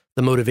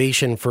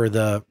motivation for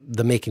the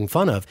making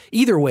fun of.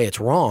 Either way, it's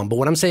wrong. But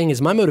what I'm saying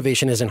is my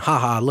motivation isn't,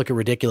 haha, look at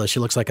ridiculous. She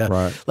looks like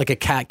a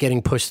cat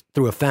getting pushed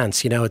through a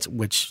fence,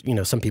 which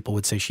some people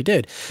would say she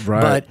did.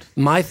 Right. But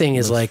my thing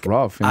is like,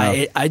 rough,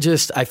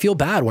 I feel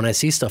bad when I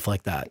see stuff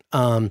like that.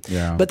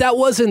 But that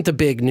wasn't the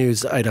big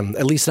news item,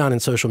 at least not in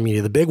social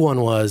media. The big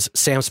one was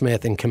Sam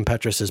Smith and Kim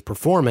Petras'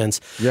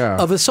 performance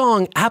of a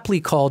song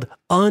aptly called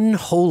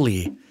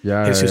Unholy.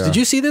 Did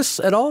you see this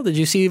at all? Did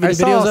you see any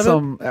videos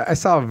of it? I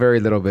saw very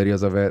little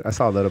videos of it. I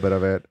saw a little bit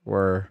of it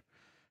where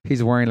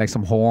he's wearing like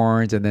some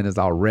horns and then it's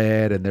all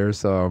red. And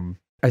there's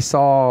I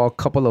saw a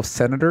couple of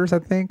senators, I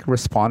think,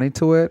 responding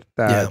to it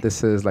that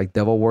this is like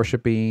devil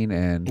worshiping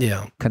and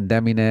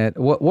condemning it.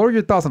 What were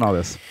your thoughts on all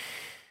this?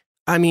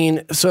 I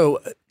mean, so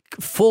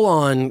full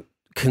on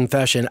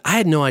confession, I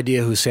had no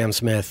idea who Sam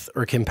Smith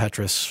or Kim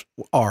Petras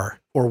are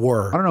or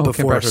were. I don't know who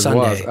Kim Petras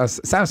Sunday.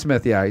 Was. Sam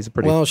Smith, he's a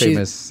pretty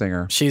famous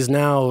singer. She's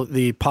now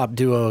the pop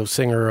duo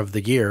singer of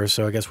the year,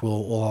 so I guess we'll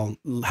all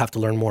have to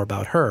learn more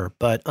about her.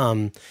 But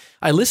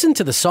I listened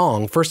to the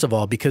song, first of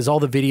all, because all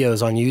the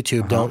videos on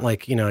YouTube don't I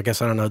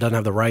guess, I don't know, doesn't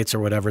have the rights or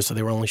whatever, so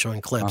they were only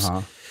showing clips.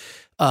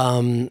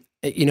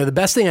 The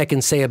best thing I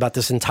can say about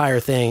this entire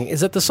thing is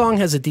that the song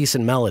has a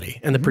decent melody,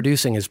 and the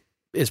producing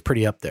is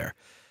pretty up there.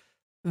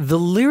 The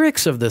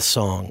lyrics of this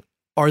song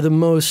are the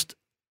most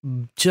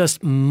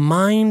just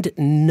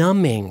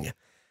mind-numbing,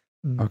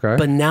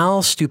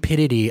 banal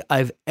stupidity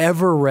I've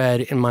ever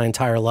read in my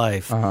entire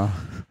life.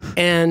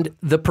 And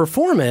the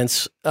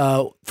performance,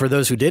 for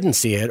those who didn't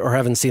see it or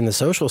haven't seen the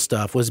social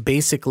stuff, was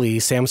basically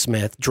Sam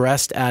Smith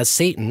dressed as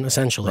Satan,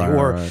 essentially,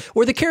 or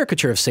the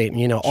caricature of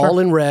Satan, all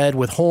in red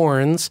with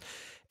horns,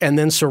 and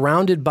then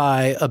surrounded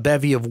by a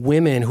bevy of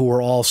women who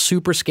were all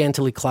super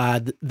scantily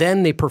clad.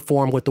 Then they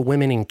perform with the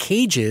women in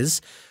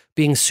cages,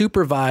 being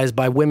supervised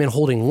by women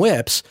holding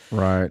whips.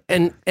 Right.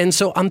 And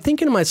so I'm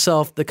thinking to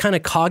myself, the kind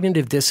of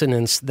cognitive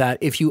dissonance that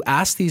if you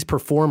ask these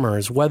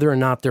performers whether or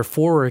not they're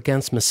for or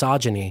against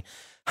misogyny,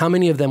 how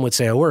many of them would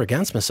say, oh, we're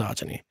against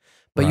misogyny?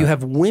 But you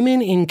have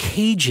women in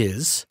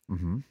cages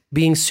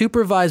being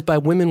supervised by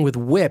women with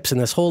whips and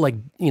this whole whole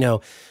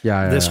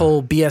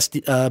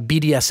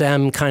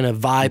BDSM kind of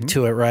vibe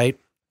to it, right?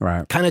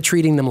 Right. Kind of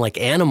treating them like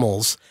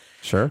animals.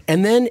 Sure.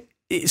 And then,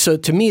 so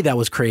to me, that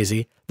was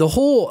crazy. The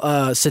whole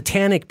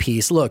satanic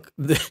piece, look,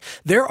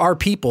 there are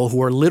people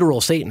who are literal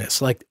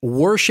Satanists, like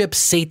worship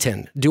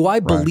Satan. Do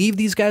I believe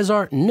these guys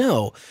are?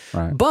 No.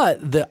 Right.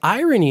 But the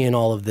irony in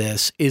all of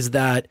this is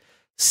that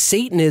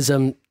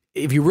Satanism,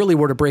 if you really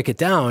were to break it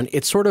down,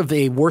 it's sort of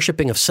a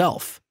worshiping of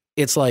self.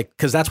 It's like,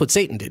 because that's what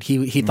Satan did.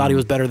 He thought he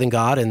was better than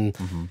God, and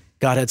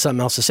God had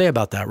something else to say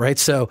about that, right?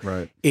 So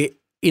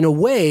in a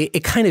way,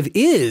 it kind of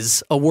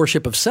is a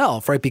worship of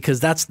self, right? Because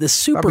that's this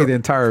super... Probably the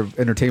entire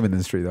entertainment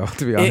industry, though,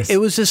 to be honest. It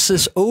was just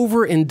this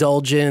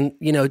overindulgent,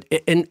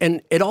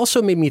 and it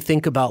also made me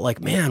think about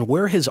like, man,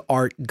 where has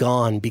art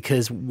gone?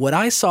 Because what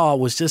I saw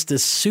was just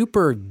this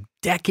super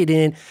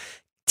decadent,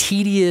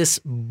 tedious,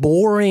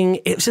 boring.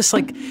 It was just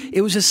like,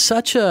 it was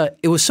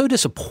so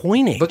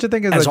disappointing. Don't you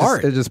think it's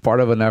just part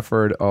of an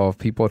effort of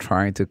people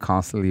trying to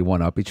constantly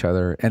one up each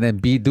other and then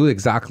do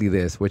exactly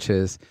this, which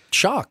is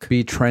shock,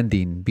 be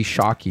trending, be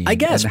shocking. I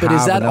guess, but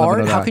is that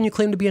art? How can you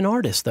claim to be an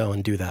artist though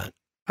and do that?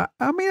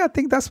 I mean, I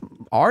think that's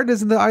art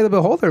is in the eye of the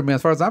beholder. I mean,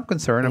 as far as I'm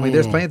concerned, I mean,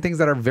 there's plenty of things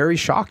that are very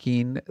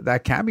shocking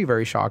that can be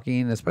very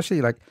shocking,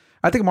 especially like,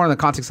 I think more in the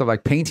context of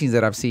like paintings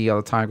that I've seen all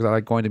the time because I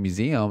like going to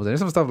museums and there's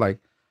some stuff like,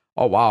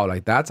 oh wow,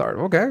 like that's art.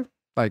 Okay,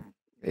 like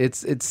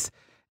it's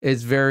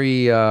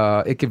very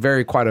it can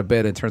vary quite a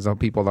bit in terms of how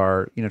people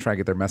are trying to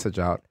get their message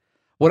out.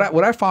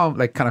 What I found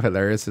like kind of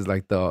hilarious is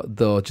like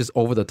the just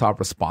over the top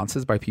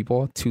responses by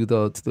people to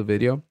the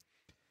video.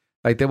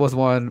 Like there was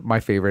one, my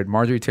favorite,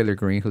 Marjorie Taylor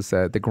Greene, who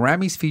said, the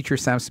Grammys feature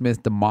Sam Smith's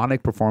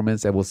demonic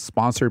performance that was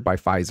sponsored by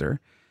Pfizer.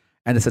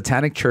 And the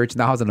Satanic Church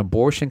now has an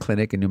abortion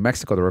clinic in New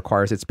Mexico that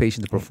requires its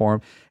patients to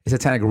perform a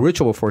satanic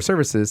ritual before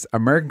services.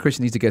 American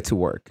Christians need to get to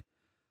work.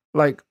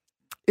 Like,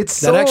 it's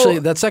so...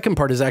 That second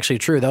part is actually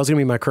true. That was going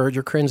to be my courage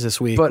or cringe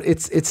this week. But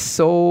it's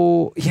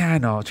so... Yeah, I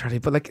know, Charlie.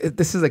 But like,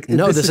 this is like...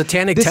 No, the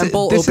Satanic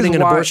Temple opening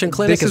an abortion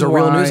clinic is a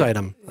real news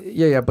item.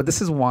 Yeah. But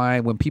this is why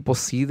when people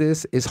see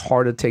this, it's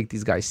hard to take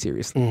these guys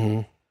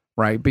seriously.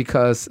 Right?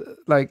 Because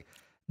like,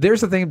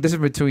 there's a thing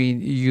difference between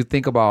you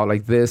think about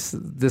like this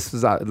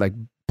is like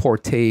poor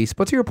taste.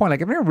 But to your point,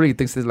 like, if anyone really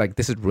thinks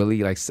this is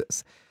really like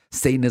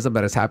Satanism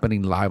that is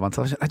happening live on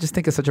television, I just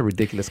think it's such a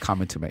ridiculous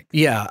comment to make.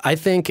 Yeah, I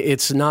think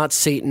it's not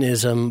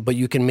Satanism, but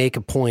you can make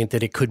a point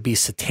that it could be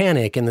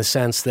satanic in the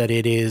sense that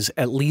it is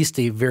at least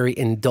a very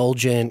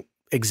indulgent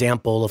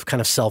example of kind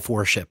of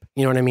self-worship.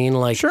 You know what I mean?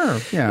 Like, sure,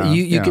 yeah.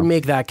 You can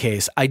make that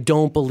case. I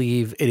don't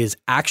believe it is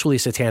actually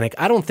satanic.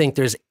 I don't think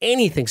there's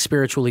anything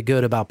spiritually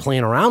good about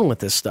playing around with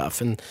this stuff.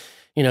 And,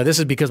 you know, this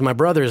is because my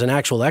brother is an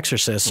actual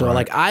exorcist. So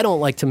like, I don't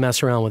like to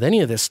mess around with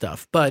any of this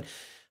stuff. But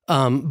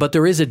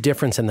there is a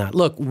difference in that.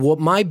 Look, what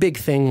my big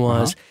thing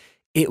was,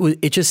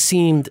 it just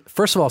seemed,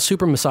 first of all,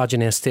 super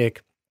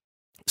misogynistic,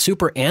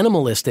 super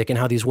animalistic in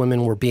how these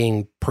women were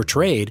being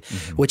portrayed,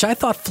 which I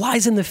thought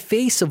flies in the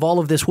face of all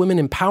of this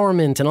women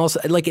empowerment. And also,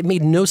 like, it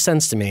made no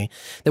sense to me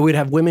that we'd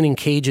have women in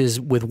cages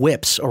with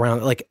whips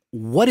around. Like,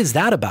 what is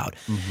that about?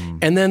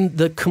 And then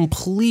the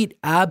complete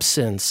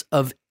absence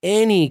of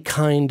any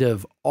kind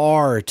of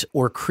art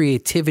or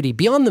creativity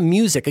beyond the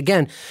music.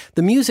 Again,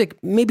 the music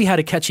maybe had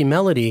a catchy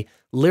melody,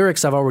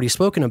 lyrics I've already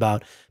spoken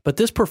about, but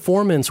this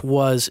performance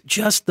was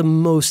just the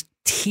most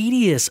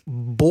tedious,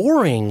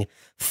 boring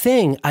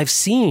thing I've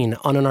seen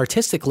on an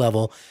artistic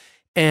level.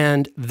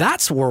 And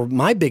that's where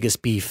my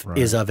biggest beef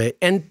is of it.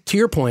 And to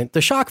your point,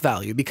 the shock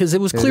value, because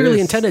it was clearly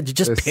intended to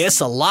just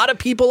piss a lot of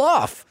people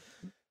off.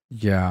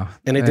 Yeah.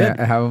 And it did. And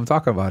have them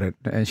talk about it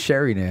and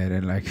sharing it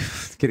and like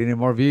getting in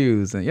more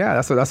views. And yeah,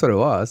 that's what it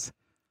was.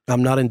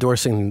 I'm not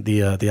endorsing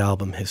the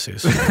album,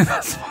 Jesus.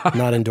 That's fine.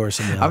 Not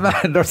endorsing the album. I'm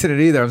not endorsing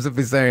it either. I'm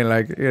simply saying,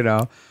 like, you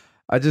know,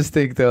 I just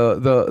think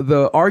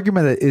the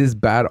argument that is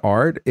bad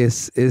art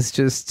is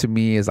just, to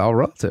me, is all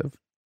relative.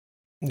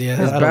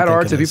 Yeah, it's bad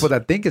art to people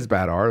that think it's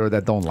bad art or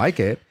that don't like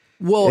it.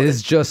 Well, it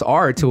is just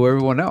art to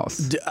everyone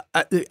else.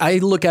 I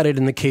look at it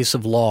in the case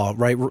of law,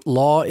 right?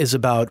 Law is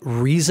about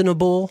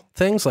reasonable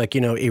things, like,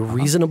 you know, a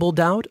reasonable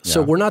doubt. Yeah.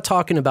 So we're not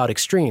talking about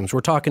extremes. We're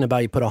talking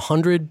about you put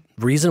 100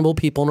 reasonable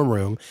people in a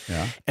room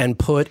and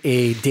put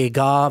a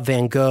Degas,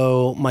 Van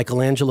Gogh,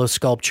 Michelangelo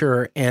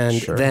sculpture,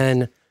 and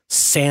then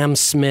Sam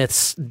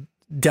Smith's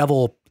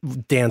devil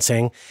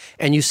dancing,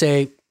 and you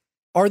say,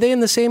 are they in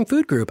the same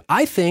food group?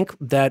 I think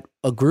that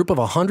a group of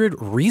 100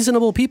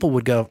 reasonable people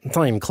would go, it's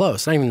not even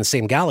close, not even in the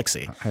same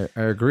galaxy. I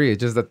agree. It's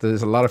just that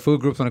there's a lot of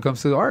food groups when it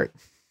comes to art.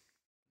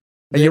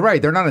 And you're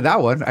right, they're not in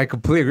that one. I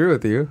completely agree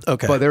with you.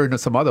 Okay. But there are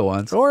some other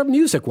ones. Or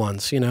music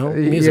ones, you know?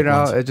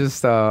 Ones. It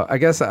just, I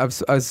guess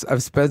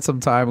I've spent some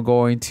time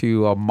going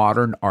to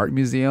modern art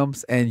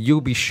museums, and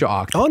you'll be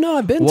shocked. Oh, no,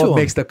 I've been to them. What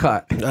makes the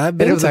cut. I've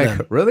been to them. And it was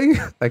like, really?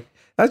 Like,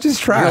 that's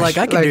just trash. You're like,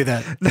 I can do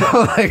that.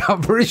 No, like,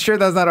 I'm pretty sure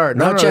that's not art.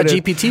 No,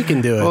 ChatGPT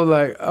can do it. Well,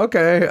 like,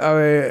 okay. I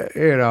mean,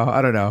 you know,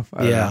 I don't know.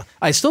 I don't know.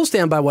 I still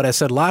stand by what I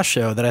said last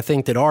show, that I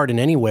think that art in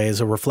any way is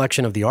a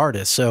reflection of the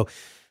artist. So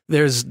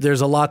there's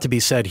a lot to be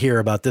said here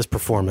about this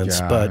performance.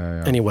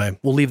 Anyway,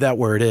 we'll leave that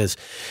where it is.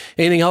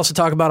 Anything else to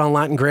talk about on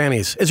Latin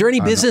Grammys? Is there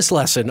any business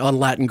lesson on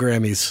Latin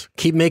Grammys?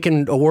 Keep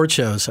making award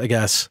shows, I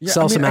guess. Yeah,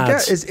 Sell some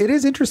ads. It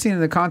is interesting in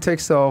the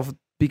context of,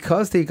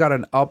 because they got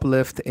an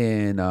uplift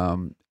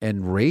in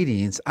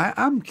ratings,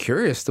 I'm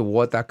curious to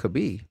what that could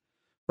be,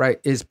 right?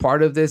 Is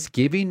part of this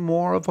giving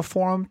more of a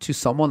forum to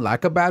someone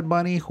like a Bad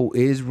Bunny, who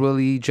is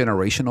really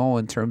generational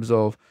in terms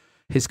of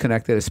his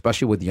connected,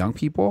 especially with young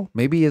people?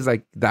 Maybe it's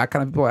like that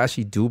kind of people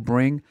actually do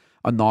bring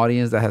an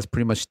audience that has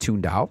pretty much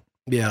tuned out.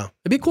 Yeah,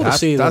 it'd be cool to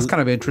see. That's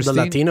kind of interesting.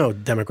 The Latino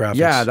demographics.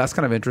 Yeah, that's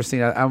kind of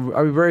interesting.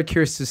 I'd be very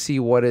curious to see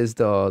what is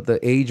the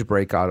age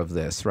breakout of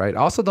this, right? I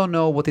also don't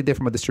know what they did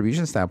from a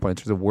distribution standpoint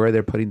in terms of where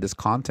they're putting this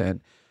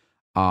content,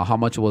 how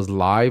much it was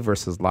live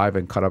versus live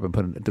and cut up and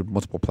put into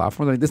multiple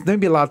platforms. I mean, there's going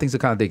to be a lot of things to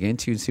kind of dig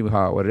into and see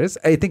what it is.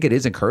 I think it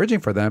is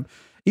encouraging for them,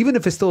 even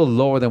if it's still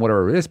lower than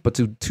whatever it is, but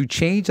to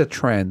change a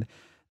trend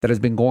that has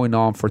been going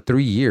on for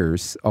 3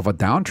 years of a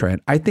downtrend,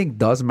 I think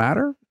does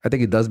matter. I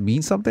think it does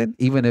mean something,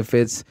 even if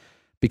it's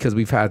because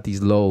we've had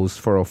these lows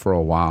for a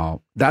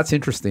while. That's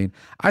interesting.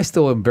 I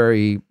still am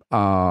very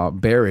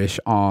bearish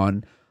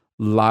on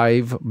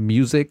live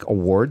music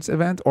awards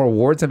event, or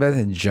awards event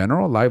in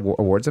general, live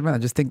awards event. I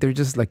just think they're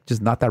just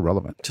not that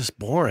relevant. Just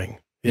boring.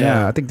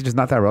 Yeah, I think they're just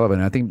not that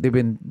relevant. I think they've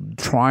been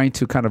trying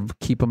to kind of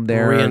keep them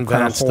there and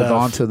kind of hold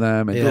on to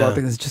them and do a lot of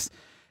things.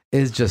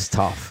 It's just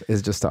tough.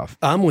 It's just tough.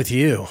 I'm with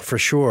you for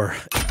sure.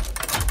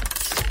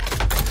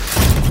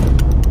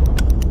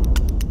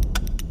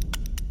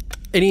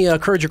 Any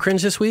Courage or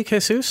Cringe this week,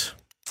 Jesus?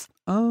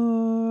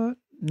 No.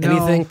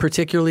 Anything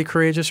particularly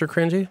courageous or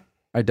cringy?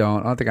 I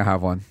don't think I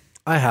have one.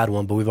 I had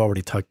one, but we've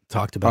already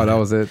talked about it. Oh, that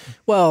was it?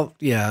 Well,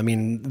 yeah. I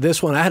mean,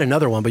 this one, I had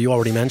another one, but you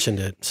already mentioned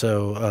it.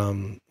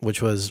 So,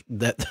 which was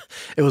that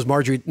it was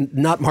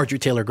not Marjorie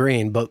Taylor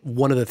Greene, but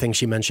one of the things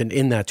she mentioned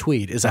in that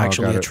tweet is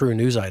actually a true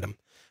news item,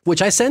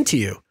 which I sent to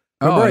you.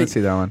 Remember, I didn't see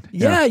that one.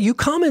 Yeah, you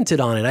commented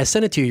on it. I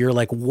sent it to you. You're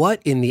like,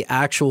 what in the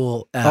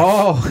actual F?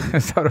 Oh,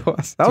 that's what it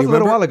was. That was a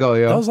little while ago,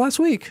 yeah. That was last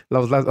week. That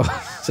was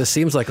last. So it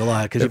seems like a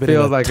lot because you've been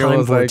feels in a like time it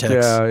was vortex.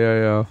 Like,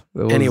 yeah.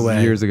 It was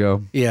anyway, years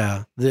ago.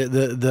 Yeah,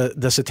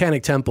 the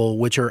Satanic Temple,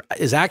 which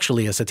is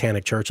actually a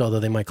satanic church,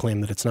 although they might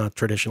claim that it's not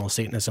traditional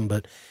Satanism,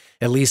 but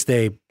at least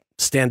they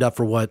stand up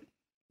for what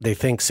they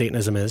think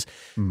Satanism is.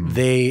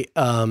 They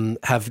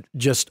have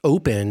just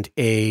opened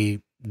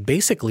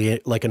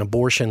basically like an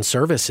abortion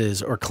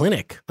services or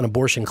clinic, an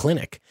abortion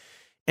clinic.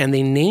 And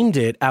they named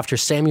it after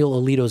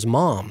Samuel Alito's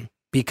mom,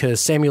 because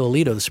Samuel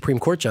Alito, the Supreme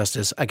Court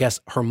Justice, I guess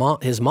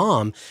his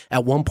mom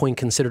at one point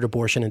considered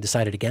abortion and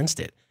decided against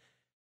it.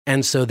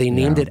 And so they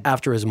named it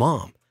after his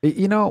mom.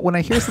 You know, when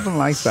I hear something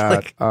like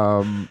that,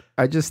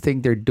 I just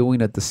think they're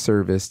doing a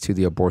disservice to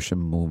the abortion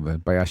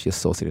movement by actually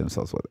associating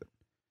themselves with it.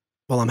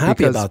 Well, I'm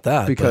happy about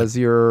that. Because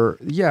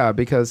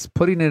because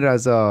putting it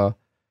as a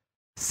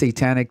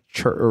satanic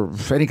church or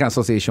any kind of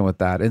association with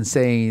that and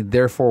saying,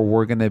 therefore,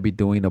 we're going to be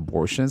doing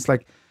abortions,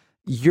 like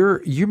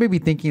you may be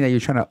thinking that you're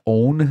trying to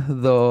own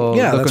the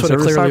that's what it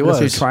clearly side, was.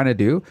 that's what you're trying to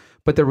do,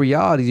 but the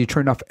reality is you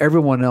turn off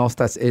everyone else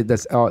which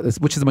is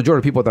the majority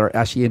of people that are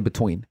actually in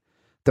between,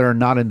 that are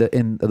not in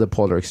the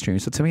polar extreme.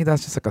 So to me,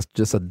 that's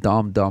just a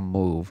dumb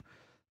move.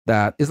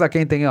 That is like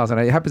anything else, and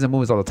it happens in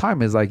movies all the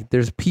time. Is like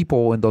there's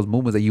people in those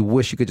movements that you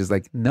wish you could just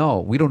like,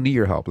 no, we don't need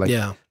your help. Like,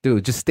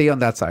 dude, just stay on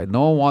that side.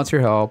 No one wants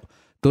your help.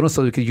 Don't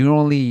associate, because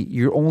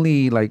you're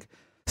only like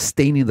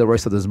staining the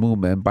rest of this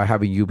movement by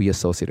having you be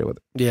associated with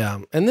it. Yeah,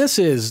 and this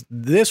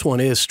one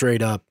is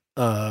straight up,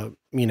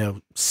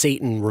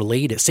 Satanism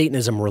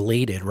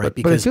related, right?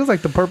 But it feels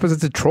like the purpose is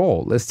to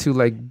troll, is to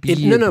like be.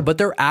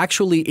 But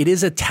it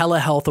is a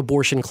telehealth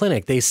abortion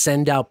clinic. They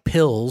send out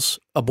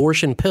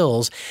abortion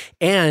pills,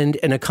 and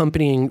an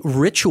accompanying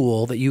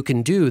ritual that you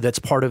can do that's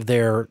part of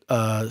their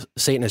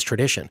Satanist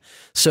tradition.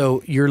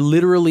 So you're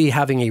literally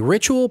having a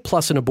ritual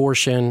plus an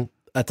abortion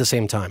at the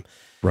same time.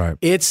 Right.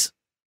 That's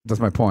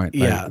my point.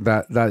 Yeah.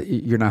 Like, that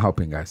you're not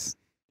helping, guys.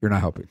 You're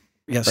not helping.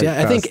 Yes. Like,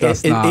 I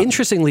think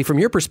interestingly, from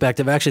your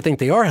perspective, I actually think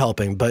they are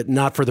helping, but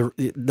not for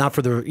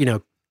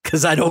the,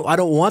 because I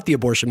don't want the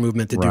abortion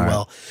movement to do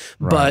well,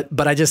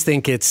 but I just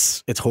think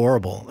it's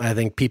horrible. I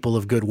think people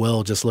of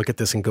goodwill just look at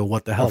this and go,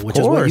 "What the hell?" Which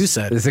is what you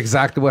said. It's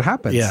exactly what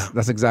happens. Yeah,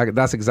 that's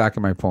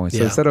exactly my point.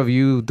 So instead of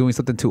you doing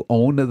something to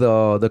own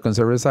the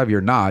conservative side,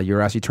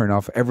 you're actually turning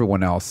off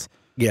everyone else.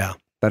 Yeah.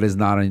 That is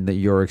not in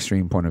your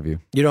extreme point of view.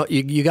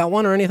 You got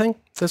one or anything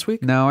this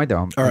week? No, I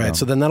don't. All right,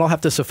 so then that'll have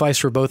to suffice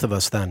for both of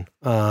us then.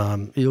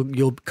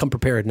 You'll come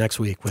prepared next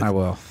week. I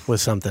will. With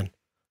something.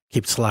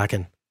 Keep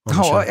slacking.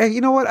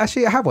 You know what?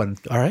 Actually, I have one.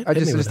 All right. I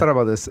just thought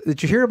about this.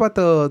 Did you hear about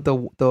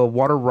the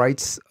water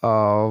rights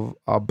battle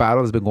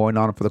that's been going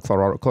on for the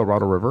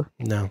Colorado River?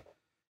 No.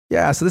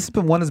 Yeah, so this has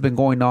been one that's been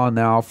going on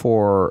now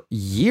for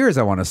years,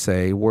 I want to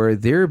say, where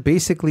they're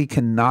basically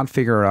cannot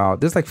figure out.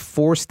 There's like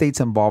 4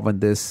 states involved in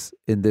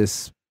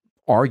this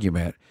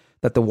argument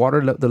that the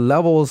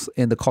levels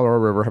in the Colorado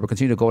River have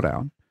continued to go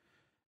down.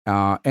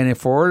 And I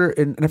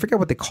forget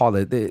what they call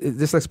it.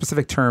 There's like a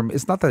specific term.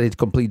 It's not that it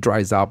completely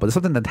dries out, but it's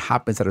something that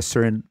happens at a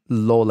certain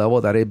low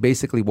level that it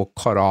basically will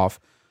cut off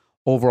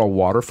overall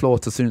water flow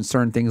to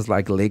certain things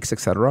like lakes,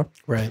 etc.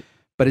 Right.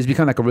 But it's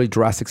become like a really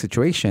drastic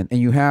situation. And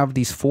you have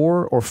these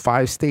 4 or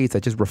 5 states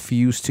that just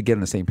refuse to get on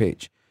the same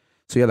page.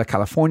 So you have like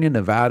California,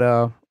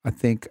 Nevada, I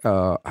think,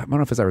 I don't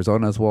know if it's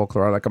Arizona as well,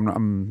 Colorado. Like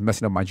I'm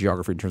messing up my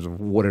geography in terms of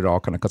what it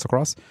all kind of cuts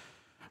across.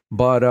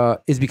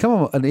 But it's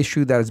become an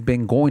issue that has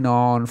been going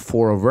on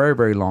for a very,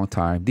 very long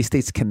time. These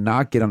states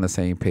cannot get on the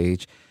same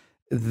page.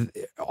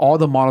 All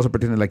the models are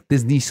pretending like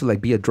this needs to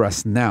like be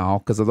addressed now,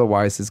 because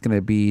otherwise it's going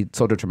to be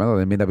so detrimental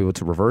they may not be able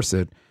to reverse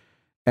it.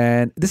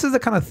 And this is the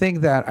kind of thing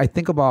that I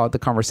think about the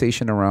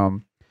conversation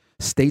around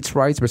states'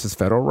 rights versus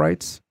federal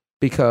rights,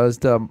 because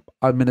the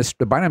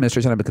Biden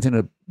administration have been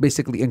continuing to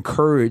basically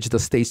encourage the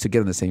states to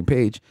get on the same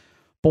page.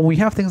 But when we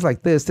have things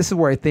like this is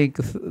where I think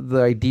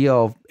the idea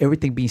of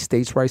everything being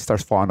states' rights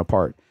starts falling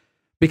apart.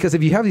 Because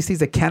if you have these states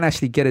that can't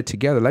actually get it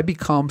together, that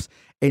becomes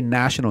a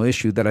national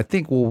issue that I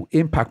think will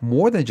impact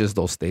more than just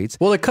those states.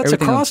 Well, it cuts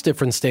across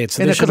different states.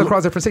 So and it cuts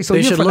across different states. So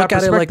they should look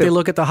at it like they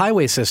look at the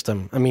highway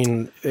system. I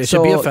mean, it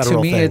should be a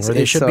federal thing where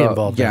they should be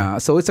involved. Yeah,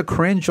 so it's a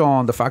cringe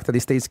on the fact that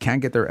these states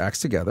can't get their acts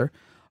together.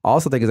 I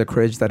also think it's a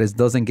cringe that it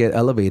doesn't get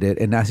elevated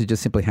and actually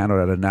just simply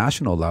handled at a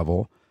national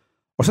level,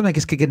 or something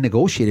that could get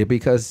negotiated,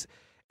 because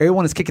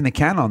everyone is kicking the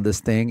can on this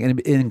thing, and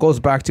it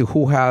goes back to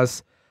who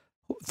has,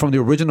 from the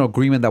original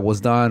agreement that was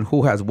done,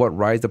 who has what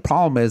rights. The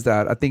problem is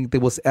that I think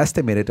it was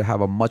estimated to have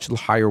a much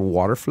higher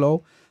water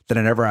flow than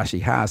it ever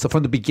actually has. So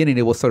from the beginning,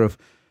 it was sort of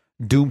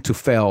doomed to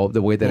fail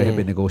the way that it had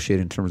been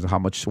negotiated in terms of how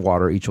much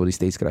water each of these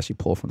states could actually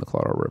pull from the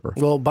Colorado River.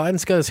 Well,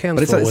 Biden's got his hands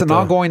full. But it's an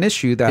ongoing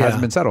issue that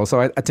hasn't been settled.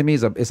 So to me,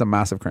 it's a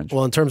massive cringe.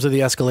 Well, in terms of the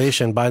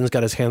escalation, Biden's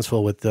got his hands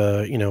full with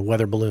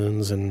weather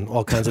balloons and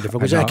all kinds of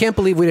different, which I can't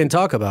believe we didn't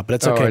talk about, but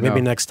it's okay.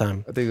 Maybe next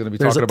time. I think we're going to be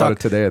talking about it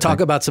today. Talk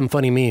about some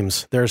funny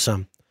memes. There's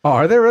some. Oh,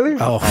 are there really?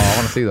 Oh, I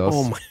want to see those.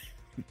 Oh my.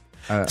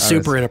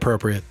 Super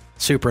inappropriate.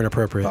 Super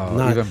inappropriate.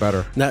 Even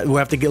better. We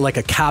have to get like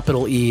a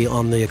capital E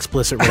on the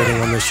explicit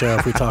rating on this show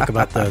if we talk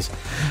about those.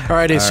 All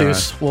right,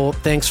 Jesus. Right. Well,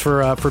 thanks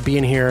for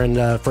being here, and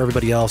for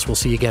everybody else, we'll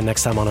see you again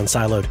next time on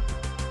Unsiloed.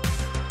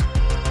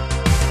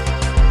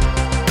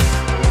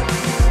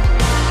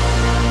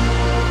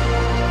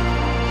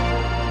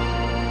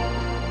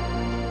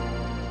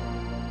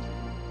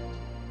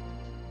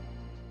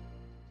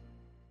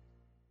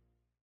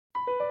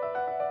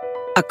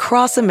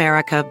 Across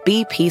America,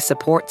 BP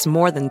supports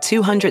more than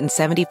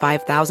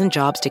 275,000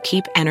 jobs to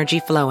keep energy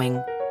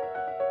flowing.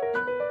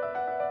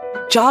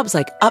 Jobs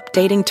like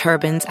updating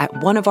turbines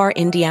at one of our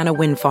Indiana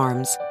wind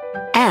farms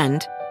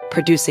and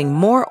producing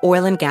more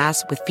oil and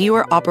gas with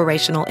fewer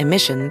operational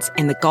emissions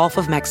in the Gulf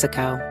of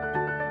Mexico.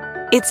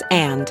 It's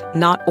and,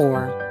 not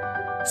or.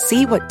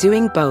 See what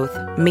doing both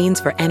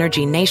means for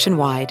energy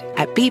nationwide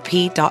at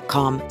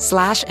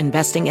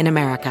bp.com/investing in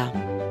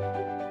America.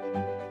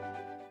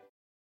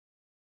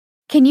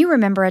 Can you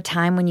remember a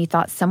time when you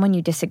thought someone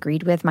you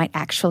disagreed with might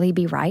actually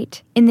be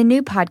right? In the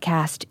new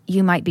podcast,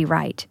 You Might Be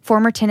Right,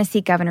 former Tennessee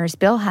Governors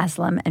Bill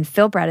Haslam and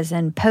Phil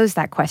Bredesen pose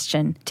that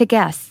question to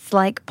guests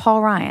like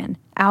Paul Ryan,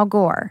 Al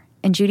Gore,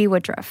 and Judy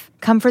Woodruff.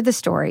 Come for the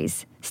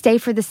stories, stay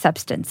for the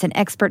substance and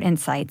expert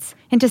insights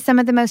into some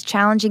of the most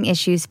challenging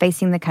issues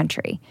facing the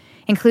country,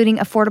 including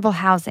affordable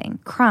housing,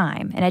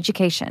 crime, and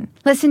education.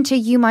 Listen to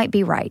You Might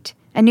Be Right,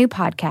 a new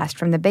podcast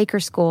from the Baker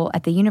School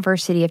at the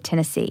University of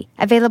Tennessee,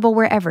 available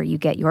wherever you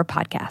get your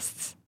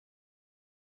podcasts.